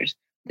perpetrators.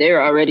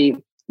 They're already,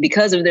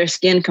 because of their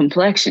skin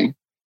complexion,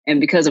 and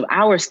because of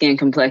our skin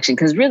complexion,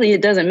 because really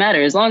it doesn't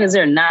matter. As long as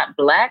they're not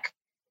Black,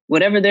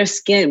 whatever their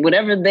skin,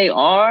 whatever they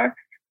are,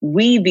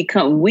 we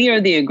are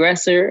the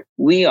aggressor.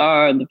 We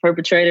are the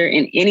perpetrator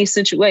in any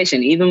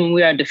situation, even when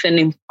we are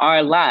defending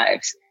our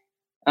lives.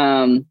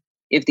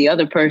 If the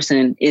other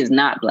person is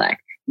not Black,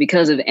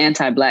 because of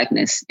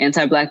anti-Blackness.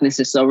 Anti-Blackness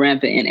is so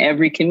rampant in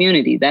every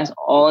community. That's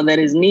all that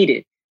is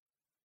needed,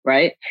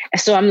 right?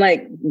 So I'm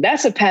like,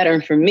 that's a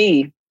pattern for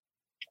me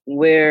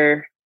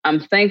where I'm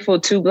thankful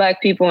to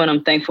Black people and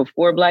I'm thankful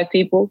for Black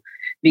people,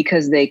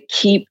 because they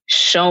keep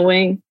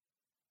showing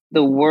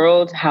the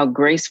world how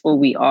graceful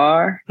we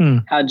are,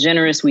 how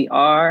generous we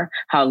are,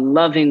 how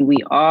loving we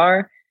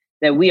are,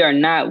 that we are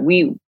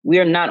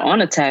not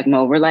on attack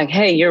mode. We're like,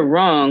 hey, you're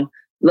wrong.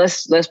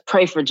 Let's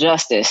pray for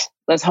justice.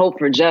 Let's hope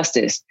for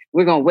justice.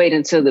 We're going to wait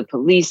until the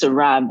police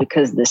arrive,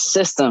 because the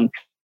system,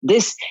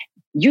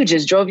 you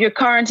just drove your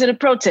car into the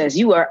protest.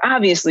 You are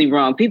obviously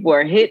wrong. People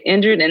are hit,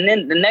 injured, and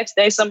then the next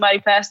day somebody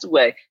passed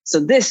away.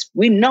 So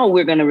we know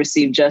we're going to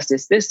receive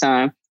justice this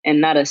time,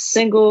 and not a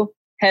single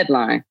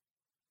headline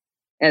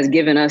has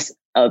given us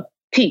a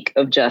peak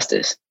of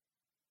justice.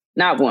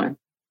 Not one.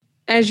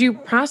 As you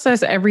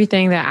process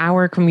everything that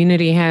our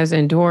community has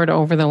endured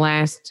over the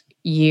last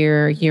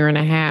year and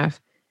a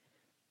half,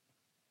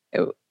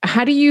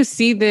 how do you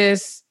see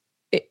this?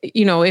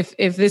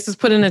 If this is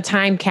put in a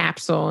time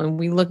capsule and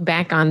we look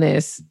back on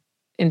this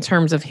in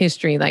terms of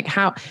history, like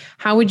how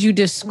would you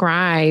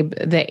describe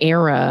the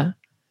era,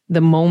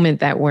 the moment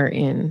that we're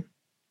in?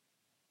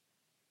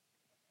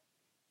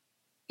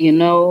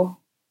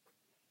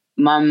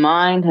 My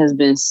mind has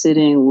been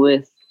sitting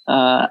with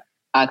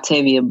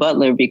Octavia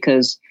Butler,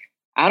 because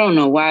I don't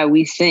know why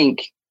we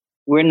think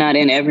we're not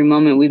in every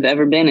moment we've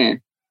ever been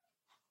in.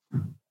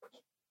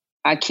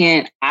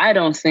 I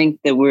don't think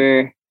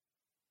we're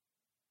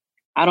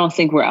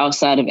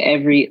outside of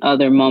every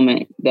other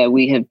moment that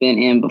we have been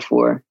in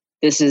before.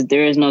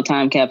 There is no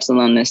time capsule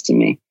on this to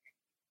me.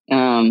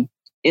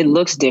 It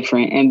looks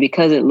different. And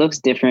because it looks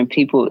different,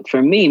 people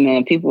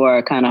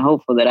are kind of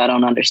hopeful that I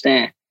don't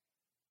understand.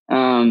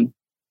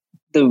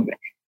 The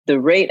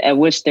rate at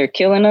which they're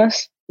killing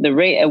us, the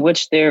rate at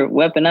which they're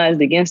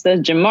weaponized against us.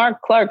 Jamar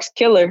Clark's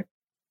killer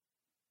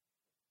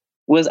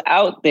was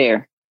out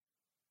there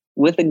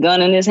with a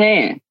gun in his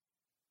hand.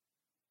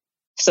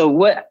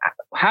 So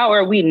how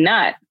are we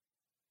not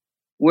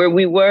where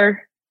we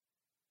were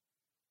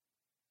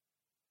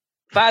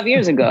 5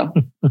 years ago?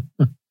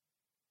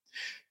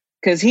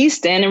 Because he's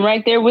standing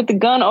right there with the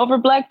gun over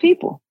Black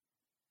people.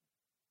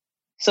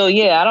 So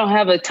yeah, I don't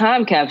have a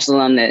time capsule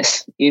on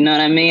this. You know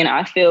what I mean?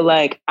 I feel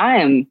like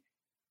I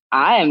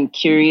am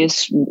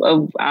curious.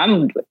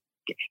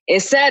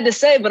 It's sad to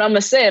say, but I'm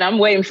gonna say it. I'm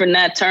waiting for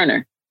Nat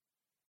Turner.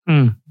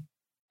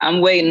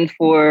 I'm waiting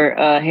for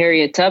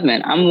Harriet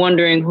Tubman. I'm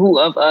wondering who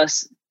of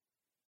us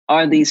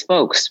are these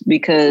folks,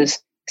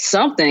 because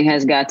something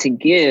has got to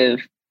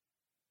give,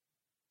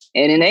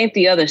 and it ain't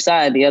the other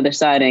side. The other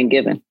side ain't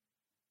giving.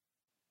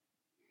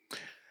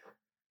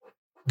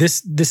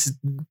 This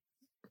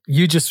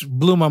you just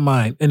blew my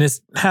mind, and it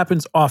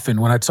happens often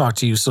when I talk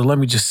to you. So let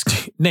me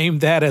just name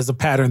that as a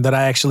pattern that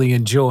I actually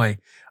enjoy.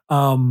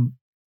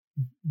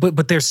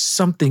 But there's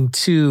something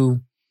to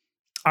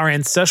our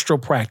ancestral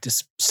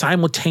practice,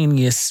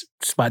 simultaneous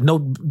spot,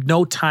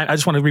 no time. I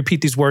just want to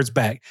repeat these words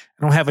back.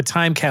 I don't have a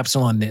time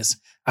capsule on this.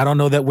 I don't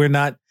know that we're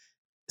not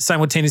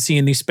simultaneously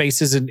in these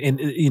spaces and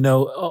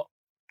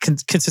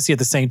consistency at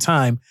the same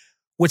time,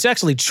 which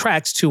actually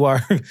tracks to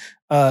our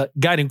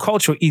guiding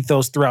cultural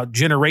ethos throughout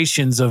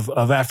generations of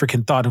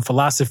African thought and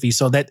philosophy.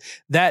 So that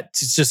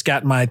just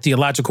got my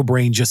theological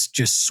brain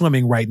just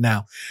swimming right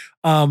now.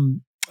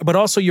 But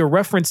also your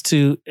reference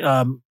to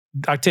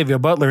Octavia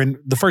Butler, and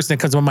the first thing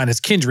that comes to my mind is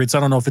Kindred. So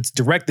I don't know if it's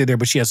directed there,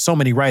 but she has so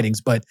many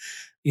writings. But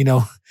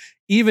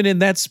even in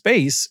that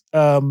space,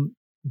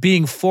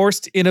 being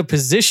forced in a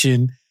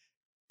position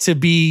to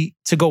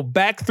go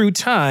back through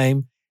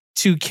time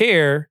to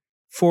care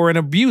for an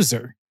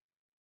abuser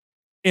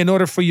in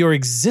order for your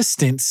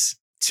existence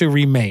to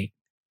remain,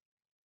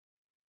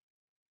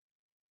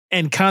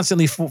 and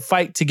constantly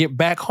fight to get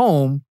back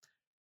home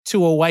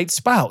to a white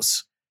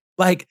spouse.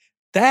 Like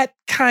that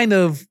kind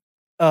of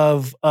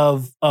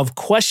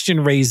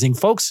question raising,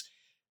 folks.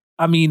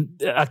 I mean,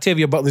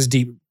 Octavia Butler's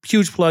deep.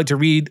 Huge plug to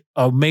read.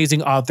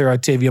 Amazing author,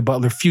 Octavia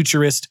Butler,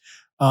 futurist,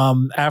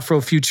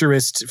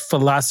 Afrofuturist,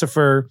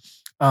 philosopher,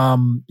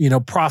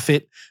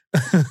 prophet,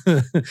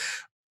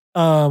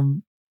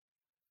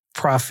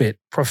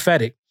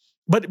 prophetic.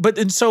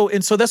 But so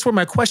that's where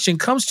my question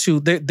comes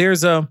to.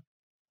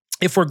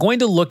 If we're going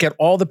to look at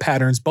all the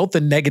patterns, both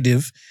the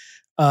negative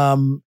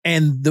and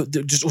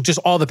just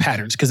all the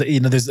patterns, because I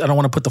don't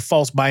want to put the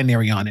false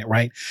binary on it,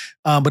 right?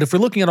 But if we're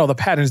looking at all the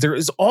patterns, there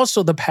is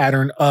also the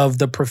pattern of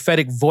the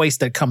prophetic voice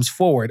that comes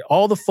forward.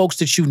 All the folks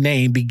that you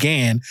name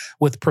began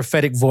with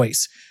prophetic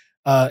voice.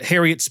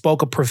 Harriet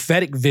spoke a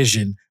prophetic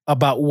vision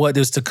about what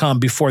is to come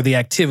before the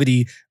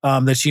activity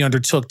that she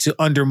undertook to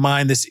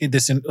undermine this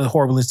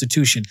horrible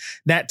institution.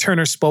 Nat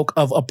Turner spoke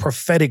of a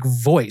prophetic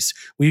voice.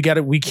 We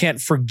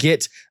can't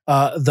forget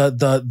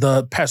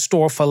the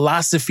pastoral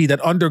philosophy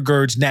that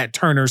undergirds Nat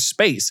Turner's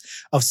space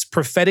of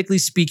prophetically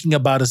speaking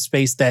about a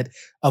space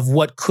of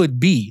what could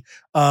be.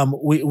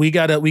 We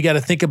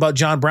gotta think about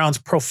John Brown's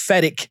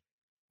prophetic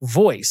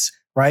voice.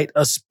 Right?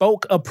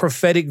 Spoke a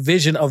prophetic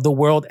vision of the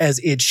world as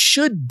it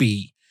should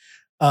be,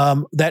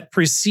 that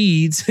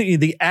precedes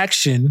the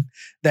action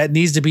that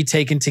needs to be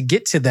taken to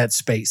get to that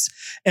space.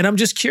 And I'm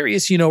just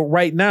curious,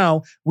 right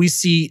now we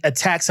see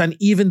attacks on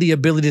even the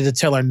ability to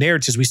tell our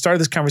narratives. We started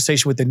this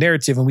conversation with the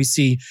narrative, and we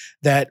see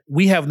that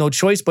we have no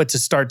choice but to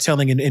start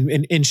telling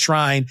and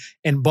enshrine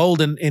and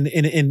bolden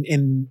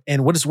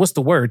and what's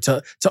the word?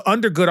 To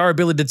undergird our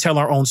ability to tell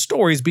our own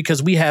stories,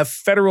 because we have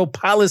federal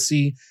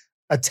policy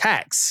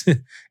attacks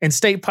and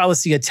state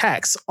policy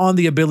attacks on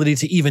the ability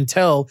to even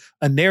tell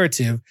a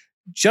narrative,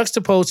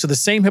 juxtaposed to the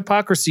same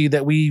hypocrisy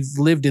that we've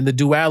lived in, the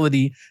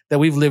duality that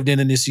we've lived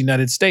in this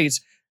United States,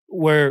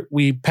 where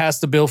we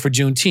passed the bill for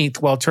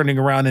Juneteenth while turning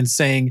around and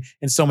saying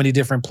in so many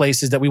different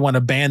places that we want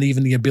to ban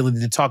even the ability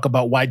to talk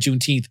about why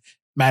Juneteenth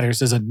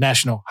matters as a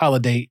national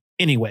holiday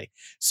anyway.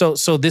 So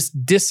this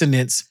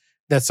dissonance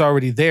that's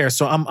already there.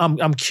 So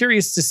I'm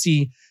curious to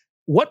see,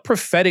 what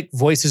prophetic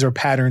voices or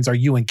patterns are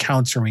you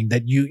encountering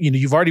that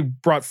you've already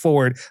brought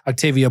forward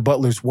Octavia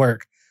Butler's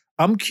work?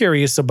 I'm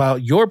curious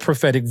about your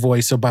prophetic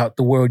voice about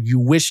the world you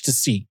wish to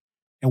see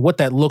and what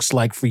that looks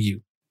like for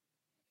you.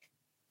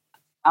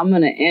 I'm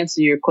going to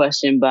answer your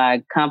question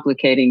by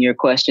complicating your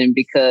question,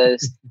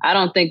 because I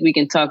don't think we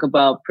can talk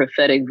about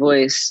prophetic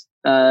voice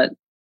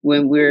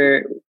when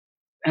we're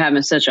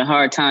having such a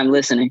hard time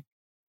listening.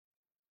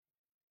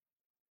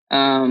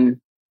 I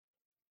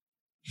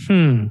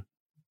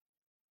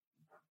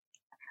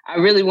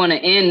really want to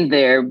end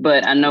there,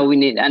 but I know I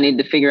need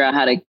to figure out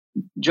how to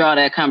draw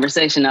that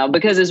conversation out,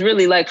 because it's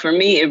really like, for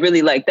me,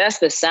 that's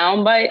the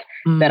soundbite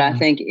that I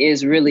think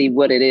is really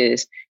what it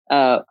is.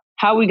 How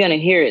are we going to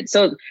hear it?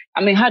 So,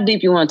 I mean, how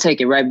deep you want to take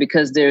it, right?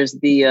 Because there's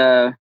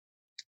there's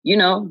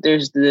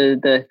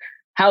the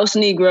house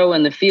Negro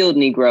and the field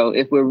Negro,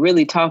 if we're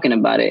really talking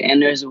about it.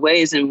 And there's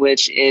ways in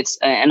which it's,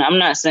 and I'm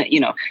not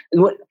saying,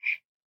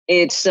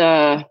 it's,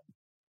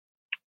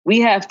 we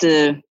have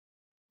to,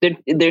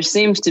 there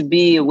seems to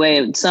be a way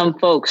of some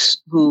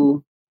folks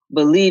who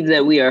believe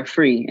that we are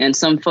free, and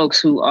some folks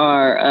who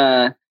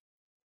are,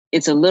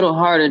 it's a little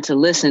harder to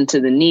listen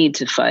to the need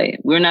to fight.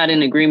 We're not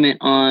in agreement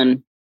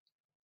on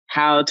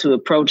how to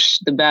approach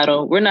the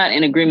battle. We're not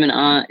in agreement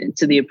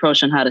to the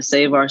approach on how to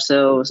save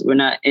ourselves. We're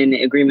not in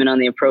agreement on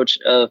the approach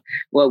of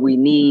what we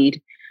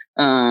need.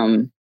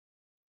 We're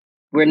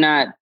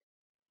not.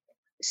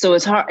 So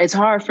it's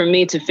hard for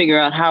me to figure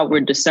out how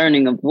we're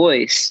discerning a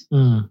voice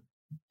in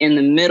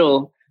the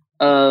middle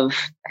of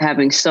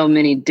having so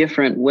many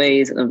different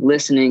ways of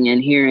listening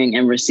and hearing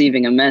and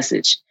receiving a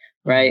message,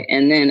 right?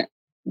 And then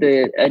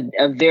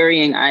a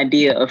varying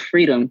idea of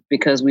freedom,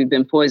 because we've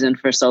been poisoned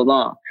for so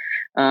long.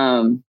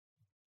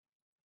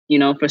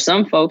 For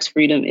some folks,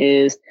 freedom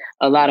is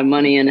a lot of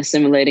money and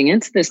assimilating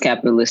into this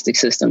capitalistic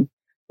system,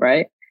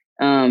 right?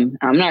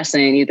 I'm not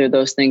saying either of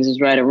those things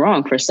is right or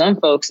wrong. For some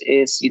folks,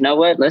 it's, you know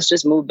what, let's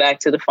just move back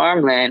to the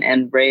farmland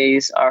and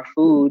raise our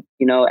food,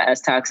 as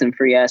toxin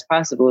free as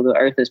possible. The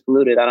earth is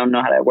polluted. I don't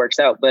know how that works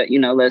out, but,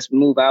 let's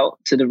move out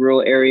to the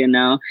rural area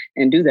now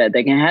and do that.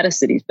 They can have the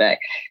cities back.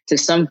 To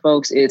some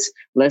folks, it's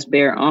let's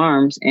bear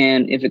arms.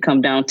 And if it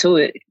comes down to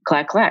it,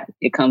 clack, clack,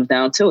 it comes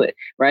down to it.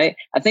 Right.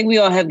 I think we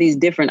all have these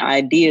different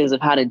ideas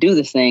of how to do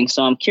the thing.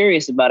 So I'm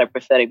curious about a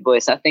prophetic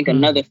voice. I think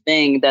another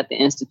thing that the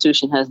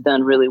institution has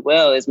done really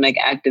well is make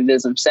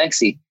activism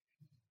sexy.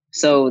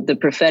 So the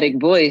prophetic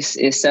voice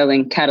is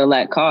selling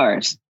Cadillac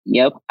cars.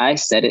 Yep, I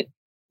said it.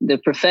 The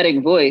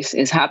prophetic voice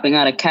is hopping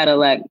out of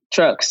Cadillac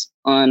trucks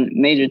on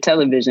major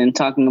television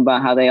talking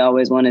about how they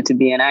always wanted to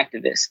be an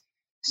activist.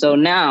 So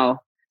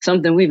now,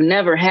 something we've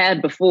never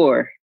had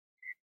before,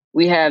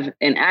 we have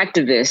an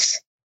activist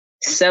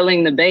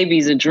selling the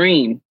babies a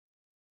dream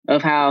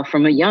of how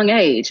from a young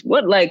age,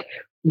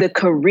 the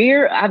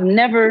career, I've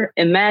never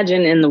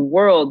imagined in the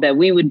world that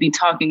we would be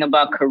talking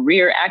about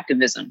career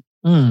activism,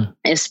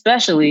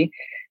 especially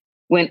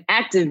when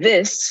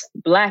activists,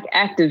 Black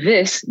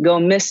activists, go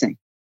missing.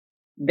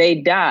 They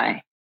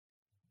die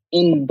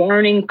in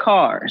burning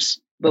cars,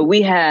 but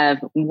we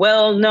have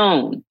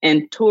well-known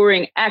and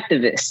touring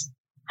activists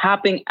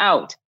hopping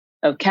out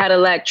of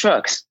Cadillac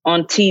trucks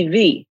on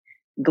TV,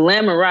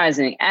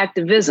 glamorizing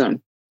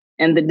activism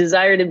and the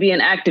desire to be an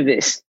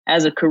activist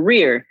as a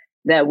career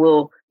that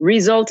will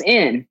result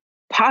in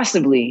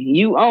possibly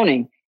you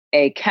owning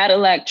a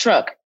Cadillac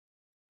truck.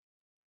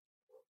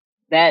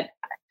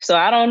 So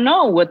I don't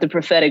know what the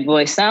prophetic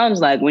voice sounds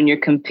like when you're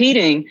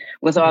competing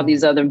with all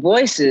these other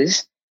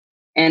voices,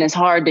 and it's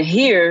hard to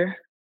hear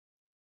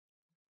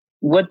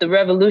what the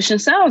revolution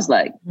sounds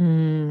like.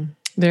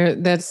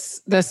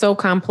 That's so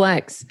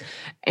complex.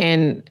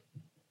 And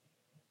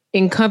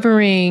in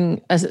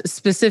covering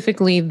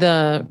specifically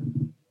the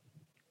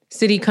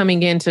city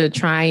coming in to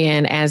try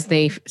and, as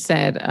they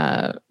said,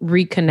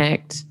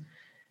 reconnect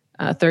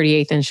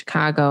 38th in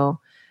Chicago,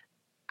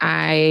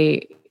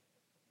 I,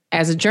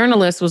 as a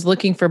journalist, was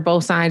looking for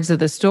both sides of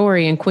the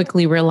story and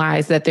quickly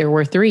realized that there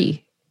were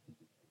three.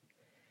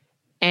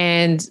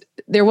 And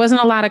there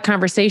wasn't a lot of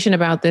conversation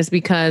about this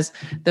because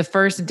the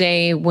first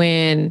day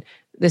when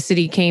the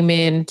city came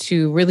in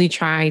to really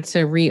try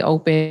to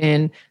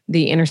reopen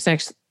the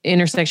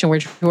intersection where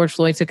George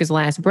Floyd took his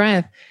last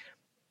breath,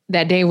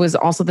 that day was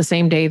also the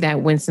same day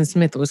that Winston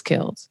Smith was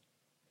killed.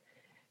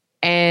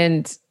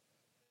 And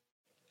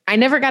I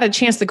never got a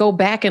chance to go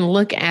back and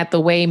look at the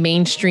way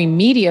mainstream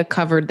media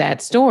covered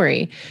that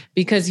story,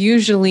 because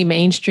usually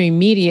mainstream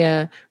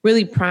media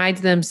really prides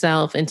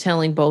themselves in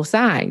telling both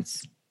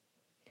sides.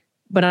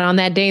 But on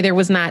that day, there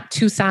was not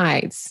two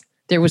sides.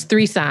 There was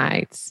three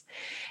sides.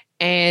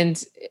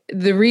 And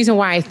the reason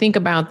why I think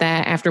about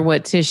that after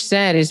what Tish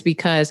said is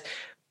because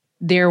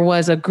there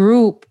was a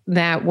group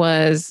that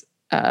was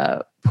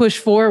pushed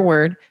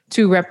forward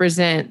to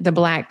represent the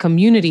Black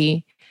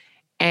community.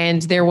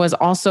 And there was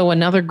also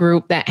another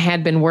group that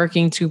had been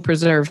working to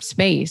preserve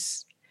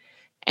space.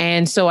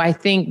 And so I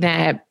think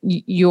that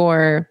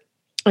your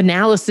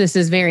analysis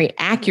is very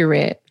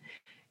accurate.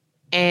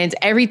 And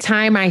every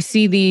time I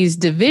see these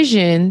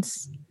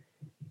divisions,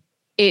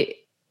 it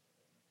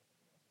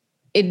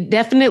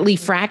definitely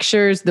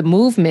fractures the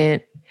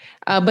movement,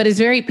 but it's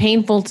very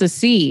painful to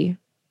see.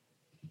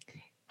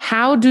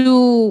 How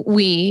do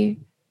we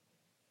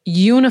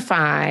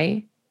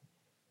unify?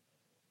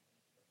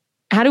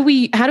 How do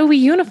we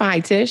unify,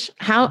 Tish?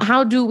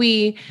 How do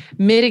we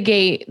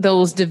mitigate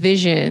those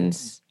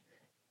divisions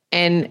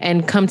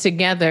and come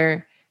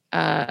together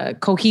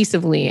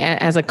cohesively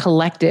as a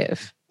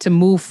collective to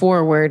move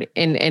forward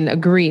and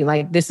agree,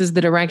 like, this is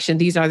the direction,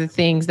 these are the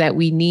things that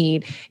we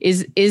need?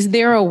 Is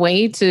there a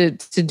way to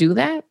do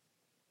that?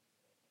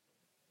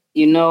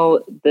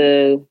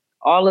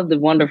 All of the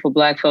wonderful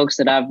Black folks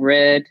that I've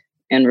read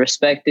and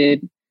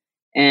respected,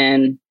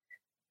 and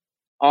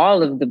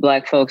all of the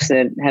Black folks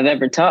that have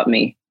ever taught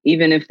me,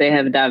 even if they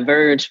have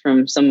diverged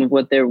from some of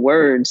what their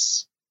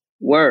words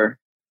were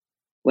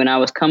when I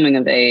was coming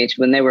of age,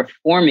 when they were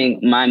forming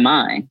my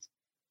mind,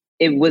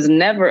 it was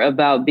never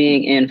about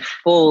being in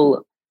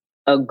full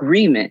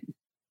agreement.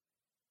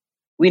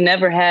 We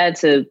never had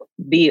to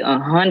be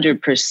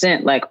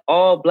 100% like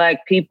all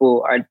Black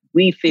people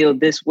we feel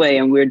this way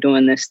and we're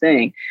doing this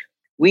thing.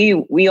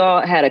 We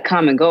all had a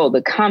common goal.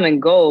 The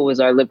common goal was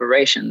our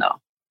liberation, though,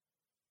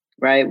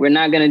 right? We're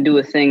not going to do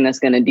a thing that's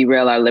going to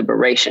derail our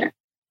liberation,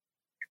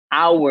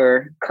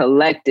 our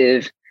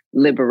collective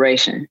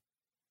liberation.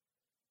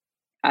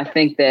 I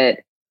think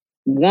that,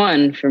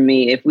 one, for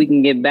me, if we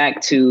can get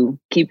back to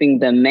keeping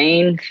the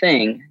main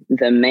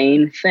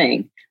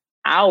thing,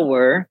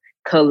 our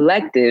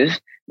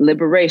collective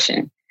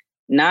liberation,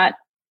 not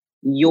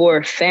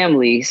your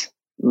family's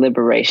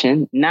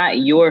liberation, not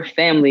your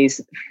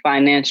family's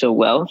financial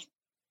wealth,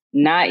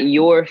 not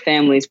your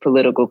family's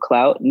political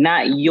clout,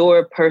 not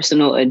your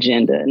personal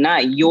agenda,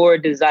 not your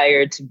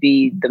desire to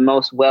be the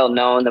most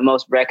well-known, the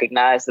most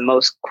recognized, the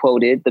most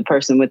quoted, the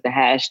person with the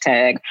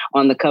hashtag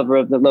on the cover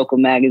of the local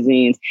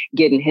magazines,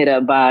 getting hit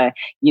up by,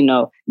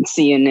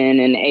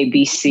 CNN and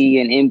ABC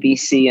and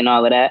NBC and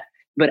all of that,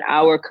 but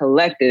our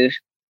collective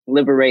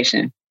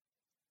liberation.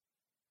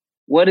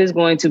 What is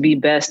going to be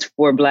best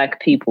for Black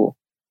people?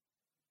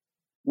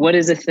 What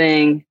is a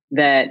thing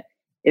that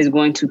is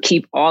going to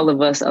keep all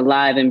of us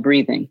alive and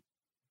breathing?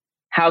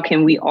 How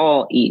can we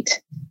all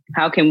eat?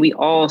 How can we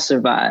all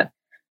survive?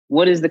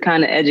 What is the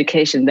kind of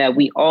education that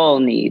we all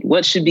need?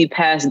 What should be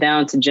passed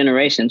down to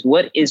generations?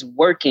 What is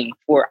working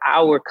for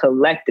our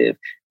collective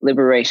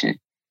liberation,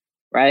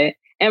 right?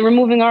 And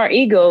removing our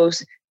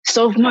egos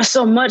so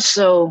much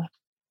so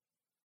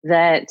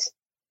that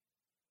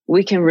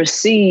we can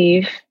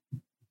receive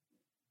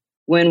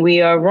when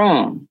we are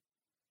wrong.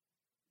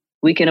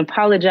 We can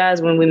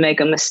apologize when we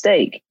make a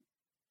mistake.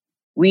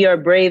 We are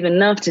brave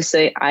enough to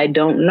say, I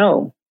don't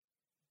know.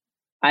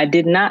 I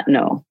did not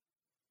know.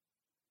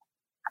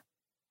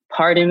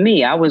 Pardon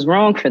me, I was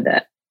wrong for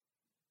that.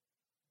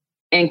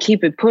 And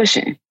keep it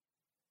pushing,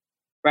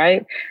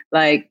 right?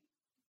 Like,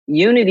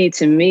 unity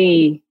to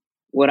me,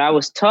 what I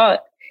was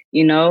taught,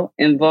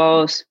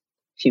 involves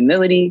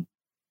humility,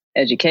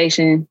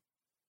 education,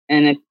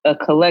 and a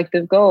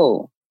collective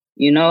goal.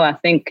 I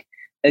think,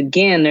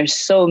 again, there's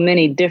so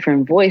many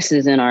different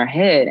voices in our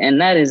head,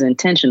 and that is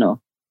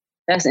intentional.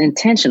 That's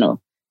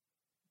intentional.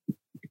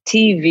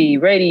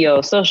 TV,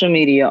 radio, social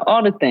media,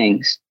 all the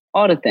things,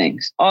 all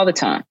the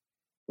time,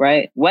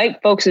 right?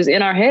 White folks is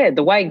in our head.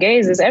 The white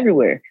gaze is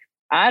everywhere.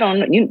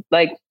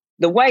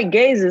 The white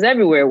gaze is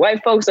everywhere.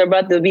 White folks are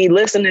about to be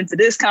listening to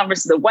this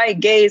conversation. The white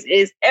gaze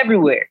is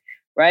everywhere,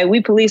 right?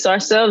 We police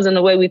ourselves in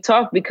the way we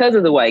talk because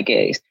of the white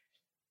gaze.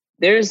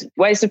 There's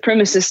white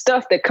supremacist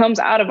stuff that comes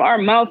out of our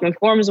mouth and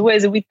forms the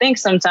ways that we think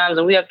sometimes,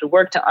 and we have to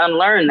work to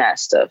unlearn that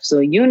stuff. So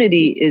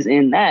unity is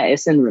in that.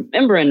 It's in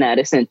remembering that.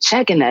 It's in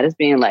checking that. It's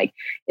being like,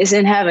 it's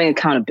in having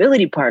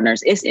accountability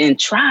partners. It's in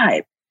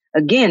tribe.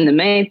 Again, the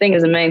main thing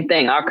is the main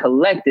thing, our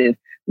collective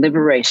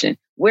liberation.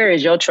 Where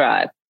is your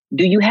tribe?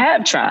 Do you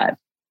have tribe?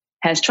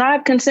 Has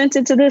tribe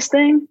consented to this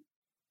thing?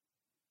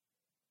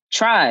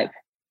 Tribe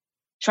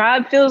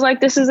feels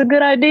like this is a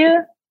good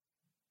idea?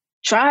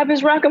 Tribe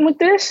is rocking with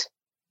this?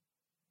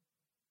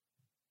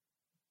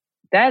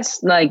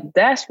 That's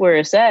where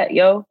it's at,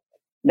 yo.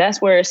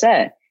 That's where it's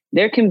at.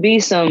 There can be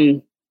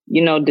some,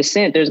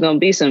 dissent. There's going to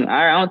be some,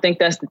 I don't think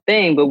that's the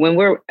thing. But when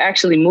we're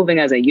actually moving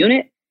as a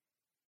unit,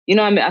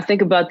 I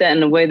think about that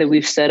in the way that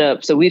we've set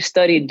up. So we've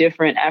studied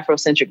different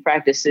Afrocentric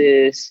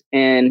practices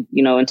and,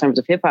 in terms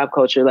of hip hop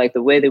culture, like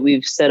the way that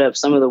we've set up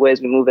some of the ways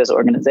we move as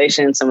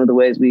organizations, some of the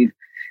ways we've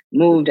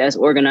moved as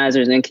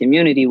organizers in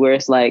community, where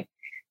it's like,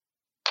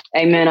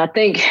 hey, man, I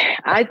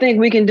think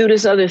we can do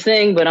this other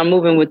thing, but I'm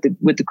moving with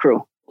the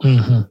crew.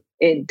 Mm-hmm.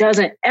 It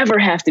doesn't ever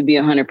have to be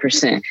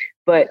 100%,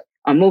 but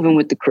I'm moving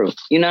with the crew.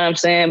 You know what I'm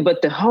saying?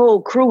 But the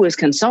whole crew is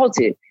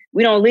consulted.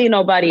 We don't leave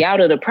nobody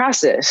out of the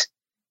process.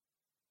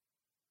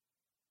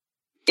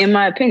 In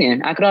my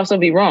opinion, I could also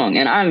be wrong.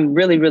 And I'm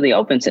really, really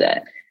open to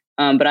that.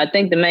 But I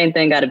think the main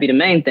thing got to be the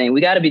main thing. We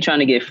got to be trying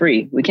to get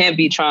free. We can't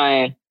be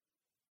trying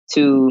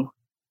to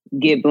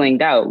get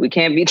blinged out. We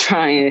can't be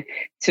trying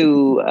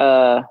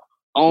to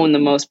own the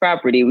most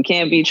property. We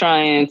can't be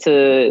trying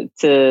to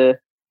to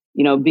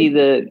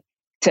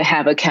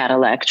have a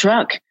Cadillac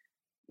truck.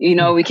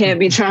 We can't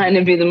be trying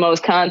to be the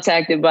most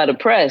contacted by the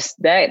press.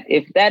 That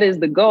if that is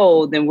the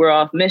goal, then we're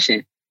off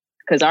mission,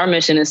 because our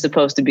mission is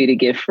supposed to be to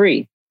get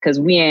free. Because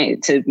we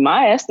ain't, to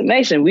my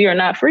estimation, we are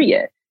not free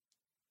yet.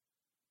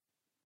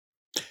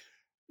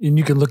 And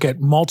you can look at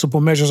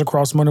multiple measures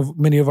across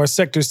many of our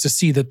sectors to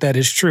see that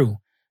is true.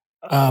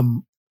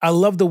 I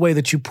love the way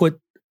that you put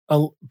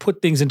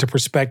things into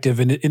perspective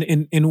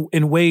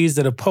in ways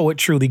that a poet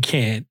truly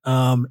can.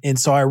 And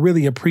so I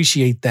really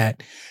appreciate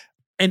that.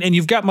 And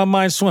you've got my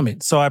mind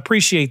swimming. So I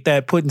appreciate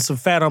that, putting some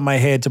fat on my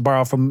head, to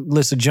borrow from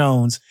Lissa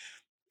Jones,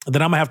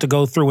 that I'm going to have to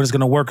go through, and it's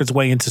going to work its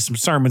way into some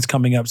sermons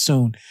coming up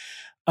soon.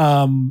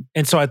 And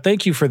so I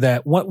thank you for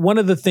that. One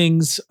of the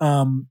things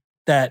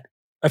that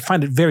I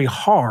find it very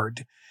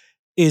hard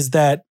is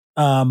that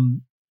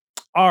when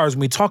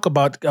we talk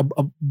about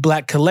a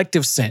Black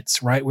collective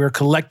sense, right? We're a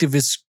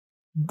collectivist,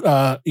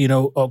 a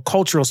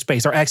cultural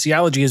space. Our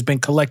axiology has been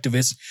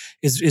collectivist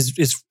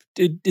is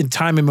in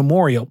time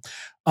immemorial.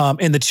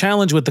 And the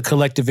challenge with the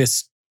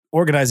collectivist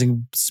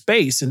organizing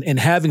space and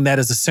having that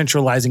as a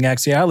centralizing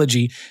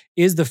axiology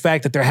is the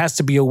fact that there has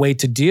to be a way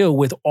to deal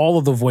with all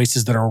of the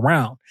voices that are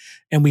around.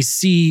 And we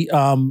see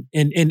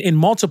in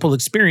multiple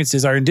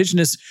experiences, our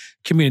indigenous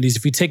communities,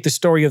 if you take the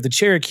story of the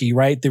Cherokee,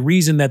 right, the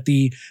reason that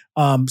the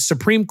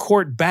Supreme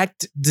Court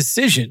backed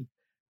decision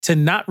to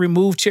not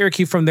remove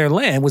Cherokee from their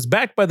land was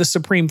backed by the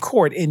Supreme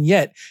Court. And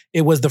yet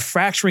it was the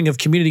fracturing of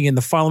community and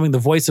the following the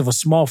voice of a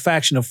small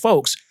faction of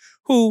folks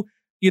who,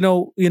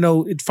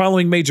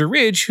 following Major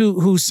Ridge,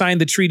 who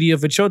signed the Treaty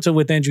of Echota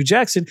with Andrew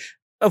Jackson,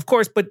 of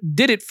course, but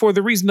did it for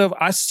the reason of,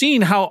 I've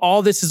seen how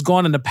all this has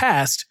gone in the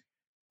past.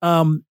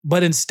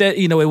 But instead,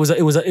 you know, it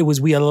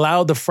was we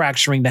allowed the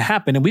fracturing to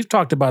happen, and we've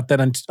talked about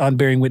that on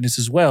Bearing Witness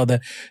as well.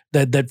 The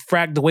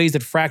ways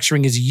that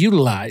fracturing is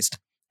utilized,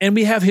 and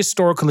we have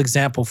historical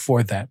example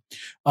for that.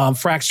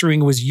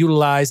 Fracturing was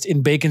utilized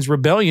in Bacon's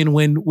Rebellion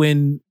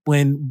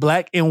when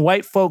black and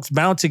white folks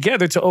bound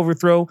together to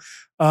overthrow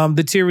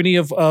the tyranny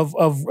of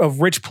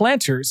rich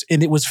planters,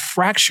 and it was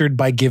fractured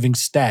by giving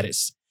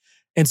status.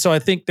 And so I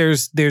think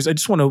there's I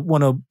just want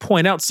to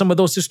point out some of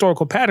those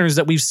historical patterns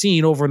that we've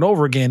seen over and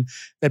over again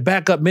that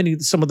back up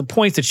some of the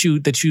points that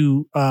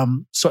you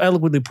so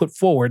eloquently put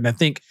forward. And I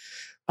think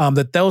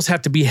that those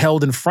have to be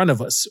held in front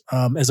of us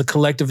as a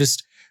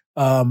collectivist,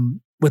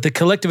 with the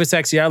collectivist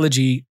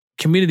axiology,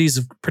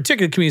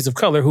 particular communities of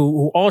color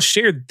who all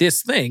shared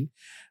this thing,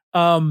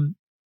 and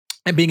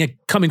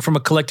coming from a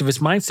collectivist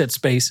mindset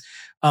space,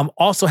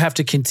 also have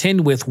to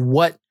contend with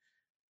what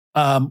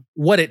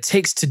it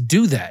takes to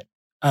do that.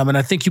 And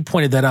I think you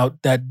pointed that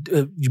out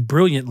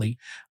brilliantly.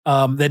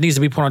 That needs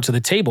to be put onto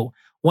the table.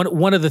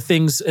 One of the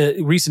things,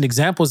 recent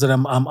examples that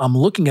I'm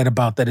looking at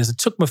about that is it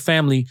took my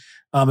family,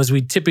 as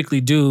we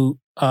typically do,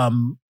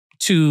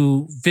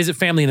 to visit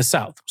family in the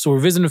South. So we're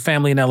visiting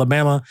family in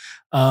Alabama,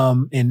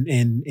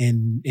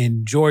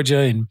 in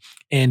Georgia,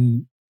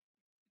 and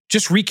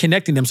just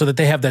reconnecting them so that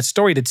they have that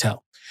story to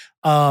tell.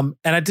 And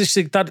I just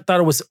thought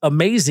it was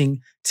amazing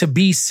to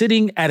be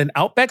sitting at an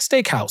Outback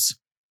Steakhouse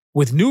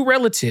with new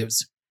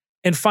relatives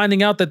and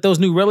finding out that those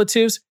new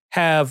relatives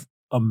have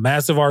a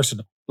massive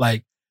arsenal.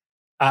 Like,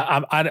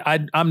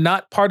 I'm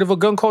not part of a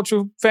gun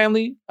culture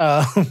family,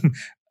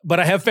 but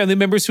I have family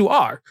members who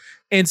are.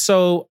 And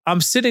so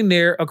I'm sitting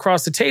there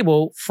across the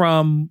table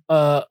from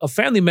a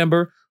family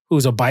member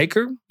who's a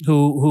biker,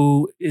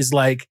 who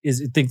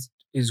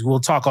will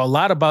talk a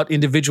lot about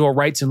individual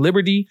rights and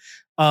liberty.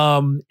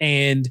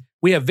 And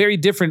we have very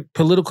different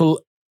political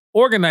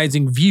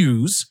organizing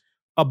views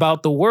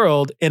about the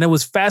world. And it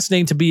was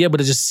fascinating to be able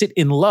to just sit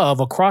in love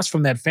across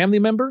from that family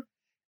member.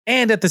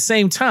 And at the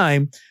same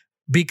time,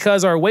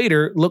 because our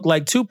waiter looked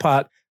like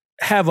Tupac,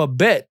 have a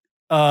bet.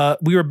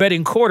 We were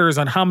betting quarters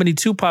on how many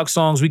Tupac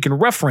songs we can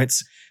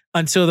reference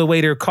until the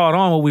waiter caught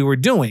on what we were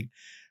doing.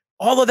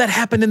 All of that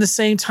happened in the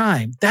same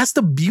time. That's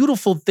the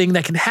beautiful thing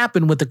that can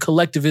happen with the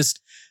collectivist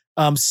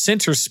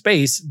center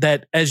space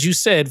that, as you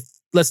said,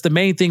 lets the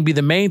main thing be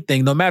the main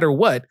thing. No matter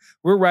what,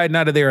 we're riding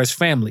out of there as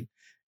family.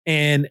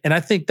 And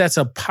I think that's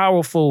a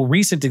powerful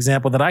recent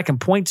example that I can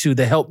point to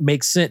help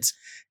make sense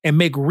and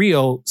make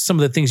real some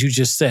of the things you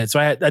just said. So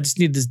I just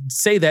need to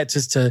say that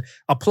just to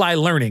apply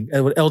learning.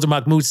 What Elder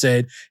Mahmoud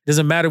said, it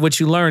doesn't matter what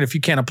you learn if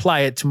you can't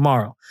apply it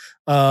tomorrow.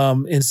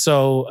 And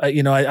so,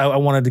 I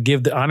wanted to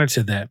give the honor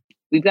to that.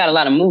 We've got a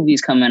lot of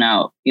movies coming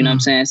out, what I'm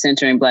saying,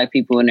 centering Black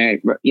people in there.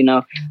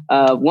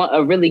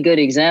 A really good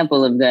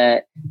example of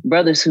that,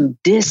 brothers who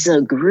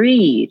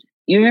disagreed,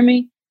 you hear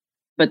me?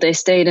 But they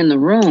stayed in the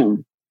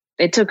room.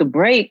 They took a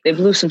break, they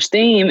blew some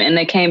steam, and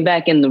they came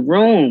back in the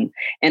room.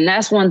 And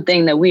that's one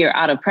thing that we are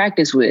out of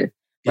practice with,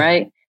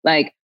 right?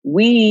 Like,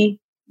 we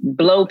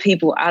blow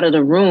people out of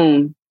the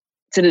room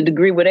to the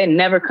degree where they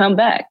never come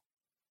back,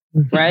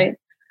 right?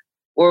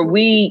 Or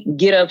we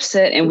get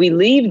upset and we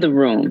leave the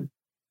room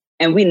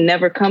and we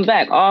never come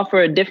back, all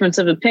for a difference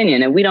of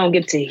opinion. And we don't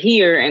get to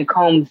hear and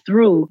comb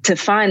through to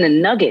find the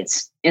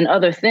nuggets in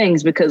other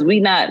things because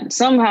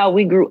somehow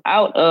we grew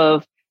out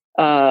of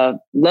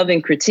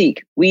loving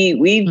critique.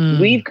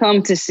 We've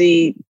come to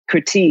see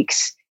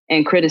critiques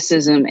and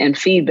criticism and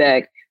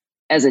feedback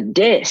as a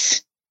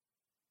diss.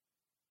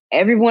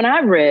 Everyone I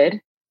read,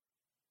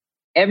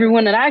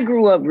 everyone that I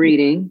grew up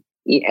reading,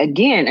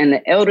 again, and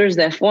the elders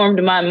that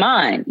formed my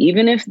mind,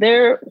 even if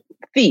their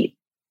feet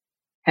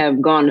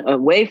have gone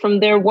away from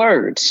their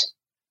words,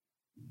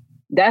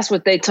 that's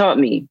what they taught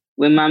me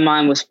when my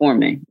mind was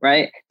forming,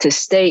 right? To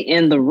stay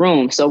in the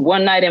room. So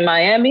One Night in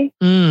Miami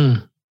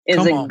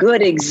is a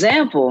good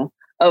example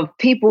of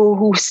people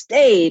who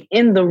stayed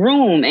in the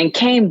room and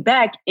came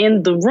back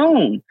in the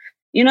room.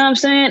 You know what I'm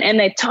saying? And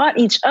they taught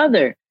each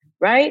other,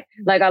 right?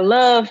 Like, I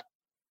love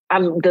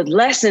the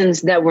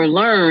lessons that were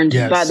learned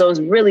by those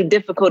really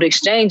difficult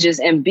exchanges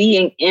and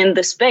being in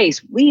the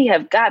space. We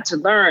have got to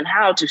learn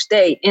how to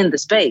stay in the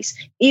space,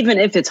 even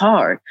if it's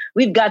hard.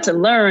 We've got to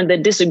learn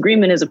that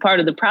disagreement is a part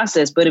of the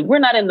process. But if we're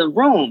not in the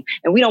room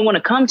and we don't want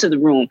to come to the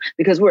room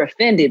because we're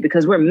offended,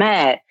 because we're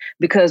mad,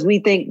 because we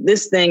think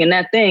this thing and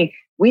that thing,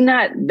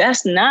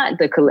 that's not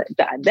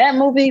that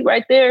movie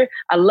right there.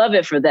 I love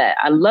it for that.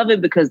 I love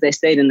it because they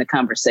stayed in the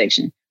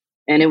conversation.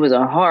 And it was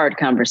a hard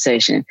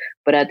conversation.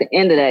 But at the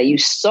end of that, you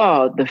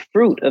saw the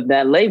fruit of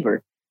that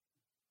labor.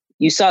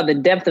 You saw the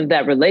depth of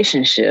that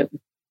relationship,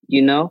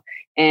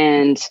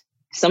 and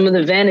some of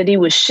the vanity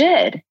was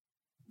shed.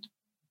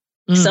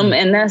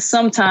 And that's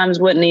sometimes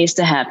what needs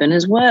to happen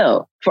as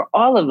well for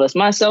all of us,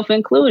 myself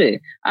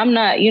included. I'm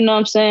not,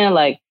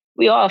 like,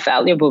 we all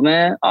fallible,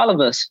 man. All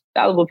of us,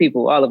 fallible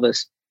people, all of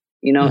us,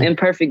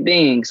 imperfect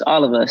beings,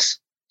 all of us.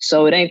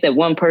 So it ain't that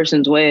one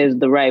person's way is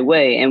the right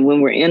way. And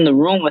when we're in the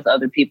room with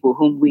other people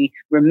whom we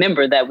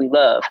remember that we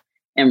love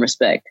and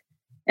respect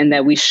and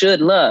that we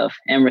should love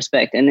and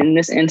respect. And in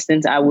this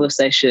instance, I will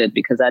say should,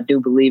 because I do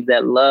believe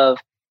that love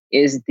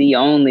is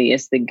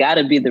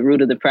gotta be the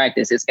root of the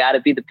practice. It's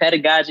gotta be the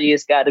pedagogy.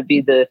 It's gotta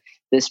be the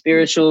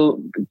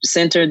spiritual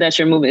center that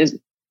you're moving is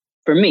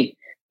for me,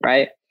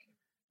 right?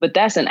 But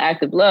that's an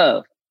act of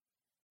love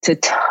to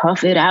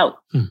tough it out.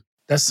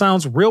 That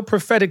sounds real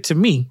prophetic to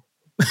me.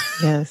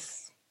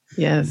 Yes.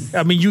 Yes.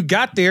 I mean, you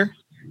got there.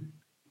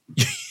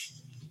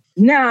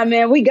 Nah,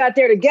 man, we got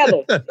there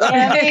together.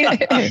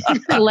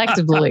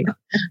 Collectively.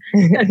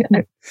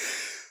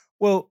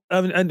 Well,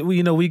 and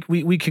we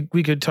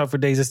could talk for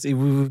days.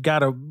 We've got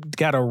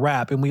to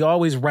wrap, and we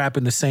always wrap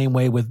in the same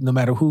way with no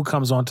matter who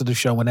comes onto the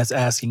show, and that's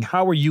asking,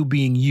 how are you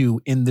being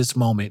you in this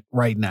moment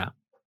right now?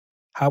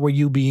 How are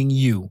you being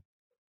you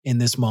in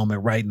this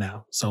moment right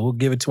now? So we'll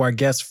give it to our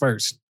guests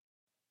first.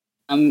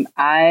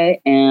 I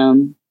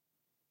am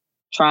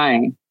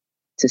trying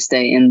to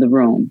stay in the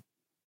room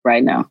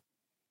right now.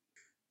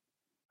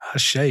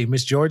 Shay,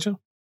 Miss Georgia?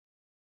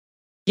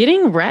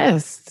 Getting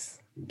rest.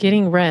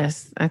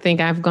 I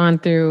think I've gone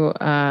through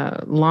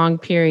a long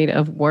period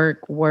of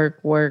work,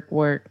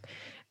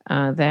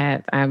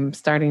 that I'm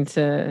starting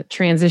to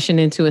transition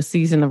into a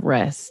season of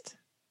rest.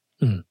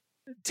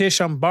 Tish,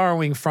 I'm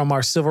borrowing from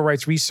our civil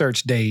rights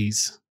research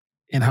days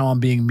and how I'm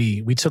being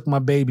me. We took my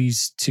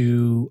babies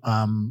to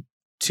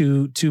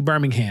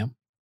Birmingham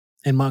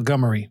and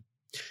Montgomery.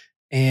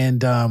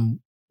 And,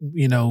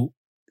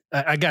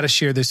 I got to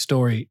share this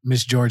story,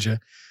 Miss Georgia.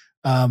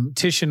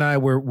 Tish and I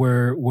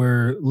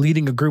were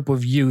leading a group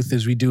of youth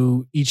as we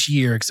do each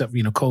year, except,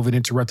 COVID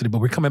interrupted it,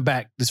 but we're coming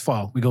back this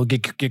fall. We go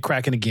get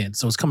cracking again.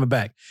 So it's coming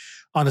back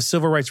on a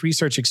civil rights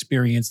research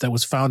experience that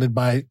was founded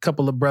by a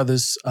couple of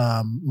brothers,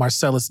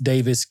 Marcellus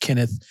Davis,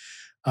 Kenneth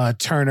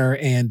Turner,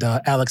 and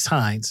Alex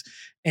Hines.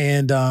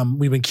 And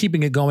we've been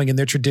keeping it going in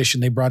their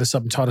tradition. They brought us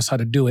up and taught us how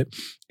to do it.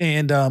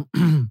 And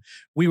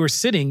we were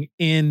sitting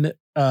in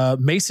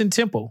Mason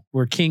Temple,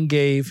 where King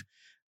gave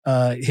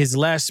his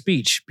last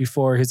speech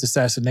before his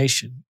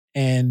assassination.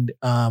 And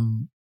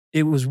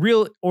it was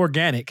real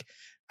organic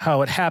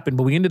how it happened,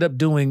 but we ended up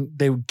doing,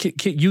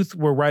 youth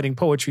were writing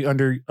poetry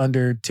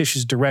under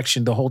Tish's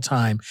direction the whole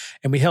time.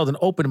 And we held an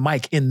open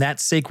mic in that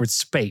sacred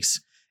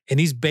space. And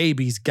these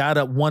babies got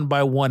up one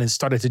by one and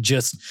started to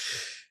just,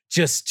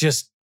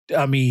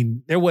 I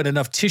mean, there wasn't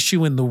enough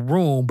tissue in the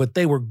room, but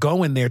they were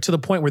going there to the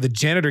point where the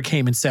janitor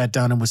came and sat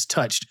down and was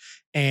touched.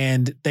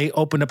 And they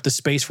opened up the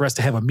space for us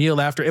to have a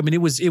meal after. I mean, it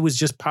was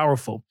just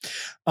powerful.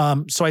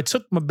 So I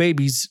took my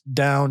babies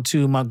down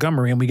to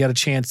Montgomery, and we got a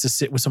chance to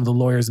sit with some of the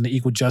lawyers in the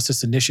Equal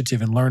Justice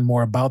Initiative and learn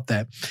more about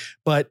that.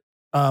 But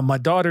my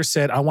daughter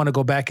said, I want to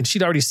go back. And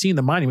she'd already seen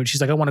the monument. She's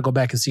like, I want to go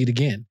back and see it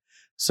again.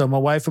 So my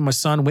wife and my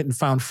son went and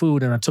found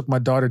food, and I took my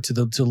daughter to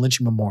the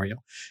lynching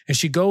memorial. And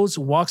she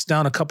walks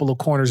down a couple of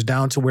corners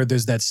down to where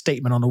there's that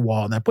statement on the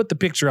wall. And I put the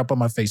picture up on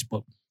my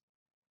Facebook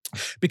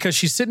because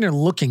she's sitting there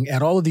looking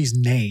at all of these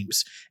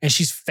names, and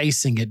she's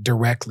facing it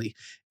directly,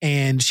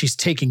 and she's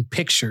taking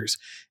pictures.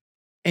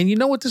 And you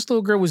know what this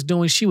little girl was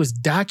doing? She was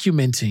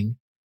documenting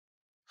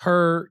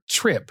her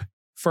trip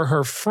for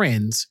her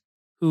friends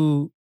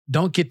who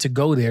don't get to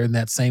go there in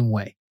that same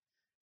way.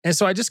 And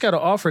so I just got to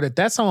offer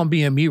that's how I'm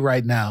being me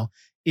right now,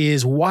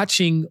 is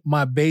watching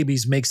my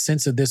babies make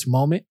sense of this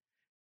moment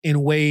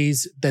in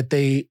ways that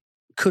they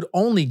could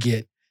only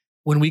get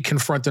when we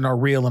confront in our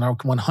real and our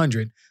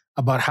 100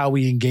 about how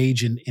we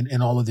engage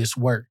in all of this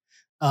work.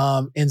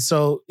 And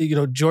so,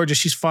 Georgia,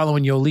 she's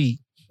following your lead.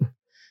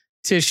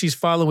 Tish, she's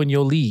following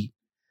your lead,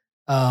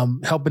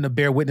 helping to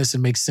bear witness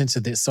and make sense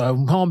of this.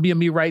 So how I'm being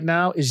me right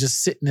now is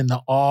just sitting in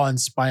the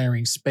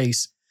awe-inspiring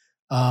space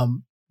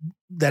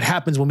that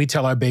happens when we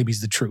tell our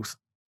babies the truth.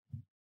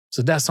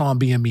 So that's how I'm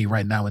being me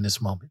right now in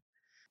this moment.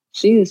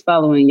 She is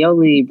following your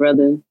lead,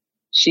 brother.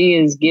 She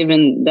is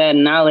giving that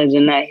knowledge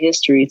and that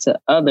history to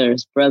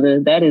others, brother.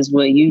 That is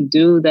what you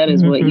do. That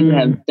is what you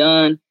have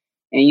done.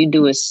 And you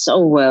do it so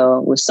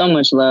well, with so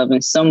much love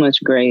and so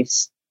much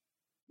grace.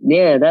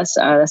 Yeah, that's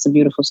a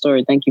beautiful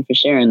story. Thank you for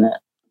sharing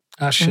that.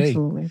 Ashe.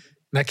 Absolutely.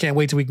 And I can't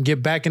wait till we can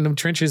get back in them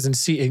trenches and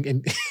see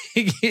and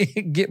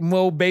get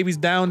more babies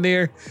down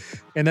there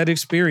and that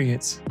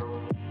experience.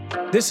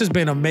 This has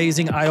been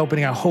amazing,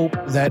 eye-opening. I hope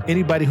that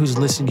anybody who's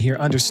listening here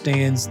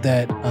understands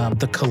that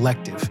the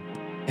collective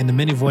and the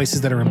many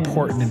voices that are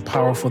important and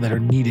powerful that are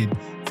needed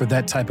for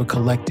that type of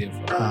collective.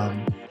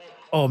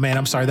 Oh man,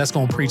 I'm sorry. That's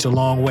going to preach a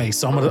long way.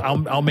 So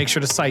I'll make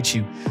sure to cite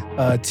you,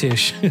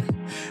 Tish.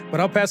 But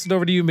I'll pass it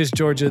over to you, Miss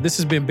Georgia. This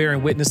has been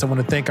Bearing Witness. I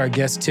want to thank our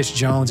guest, Tish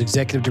Jones,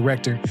 Executive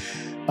Director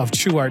of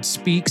True Art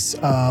Speaks.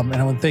 And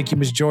I want to thank you,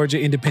 Miss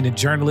Georgia, independent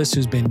journalist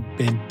who's been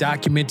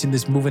documenting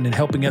this movement and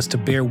helping us to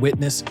bear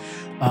witness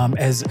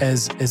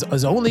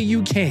as only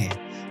you can.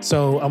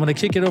 So I'm going to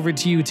kick it over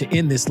to you to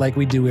end this like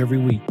we do every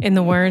week. In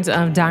the words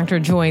of Dr.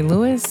 Joy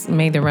Lewis,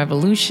 may the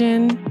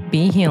revolution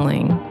be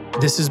healing.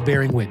 This is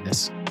Bearing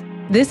Witness.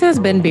 This has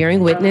been Bearing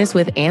Witness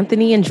with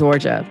Anthony in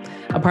Georgia,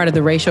 a part of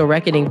the racial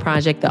reckoning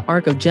project, The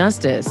Arc of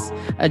Justice,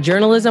 a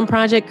journalism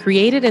project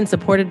created and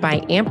supported by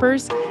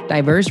Ampers,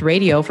 Diverse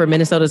Radio for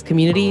Minnesota's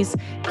communities,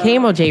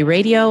 KMOJ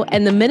Radio,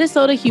 and the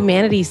Minnesota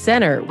Humanities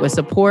Center with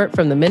support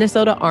from the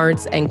Minnesota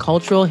Arts and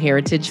Cultural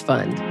Heritage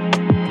Fund.